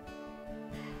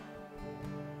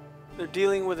 They're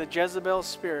dealing with a Jezebel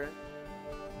spirit.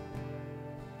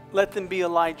 Let them be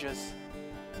Elijahs.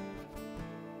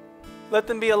 Let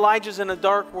them be Elijahs in a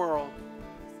dark world.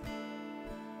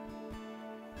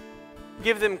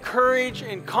 Give them courage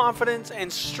and confidence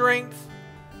and strength.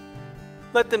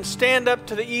 Let them stand up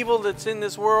to the evil that's in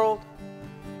this world.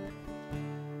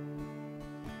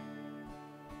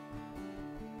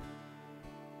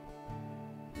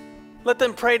 Let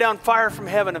them pray down fire from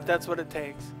heaven if that's what it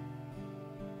takes.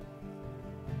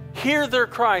 Hear their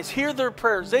cries, hear their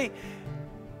prayers. They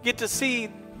get to see,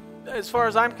 as far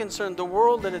as I'm concerned, the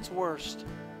world at its worst.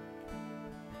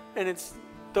 And it's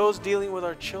those dealing with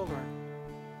our children.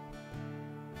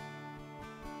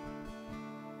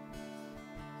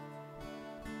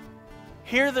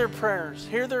 Hear their prayers,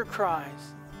 hear their cries,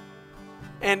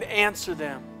 and answer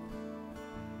them.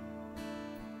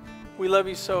 We love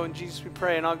you so. In Jesus we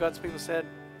pray. And all God's people said,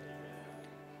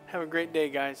 have a great day,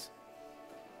 guys.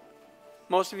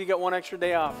 Most of you got one extra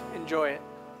day off. Enjoy it.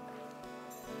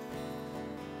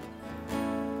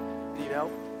 Need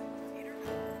help?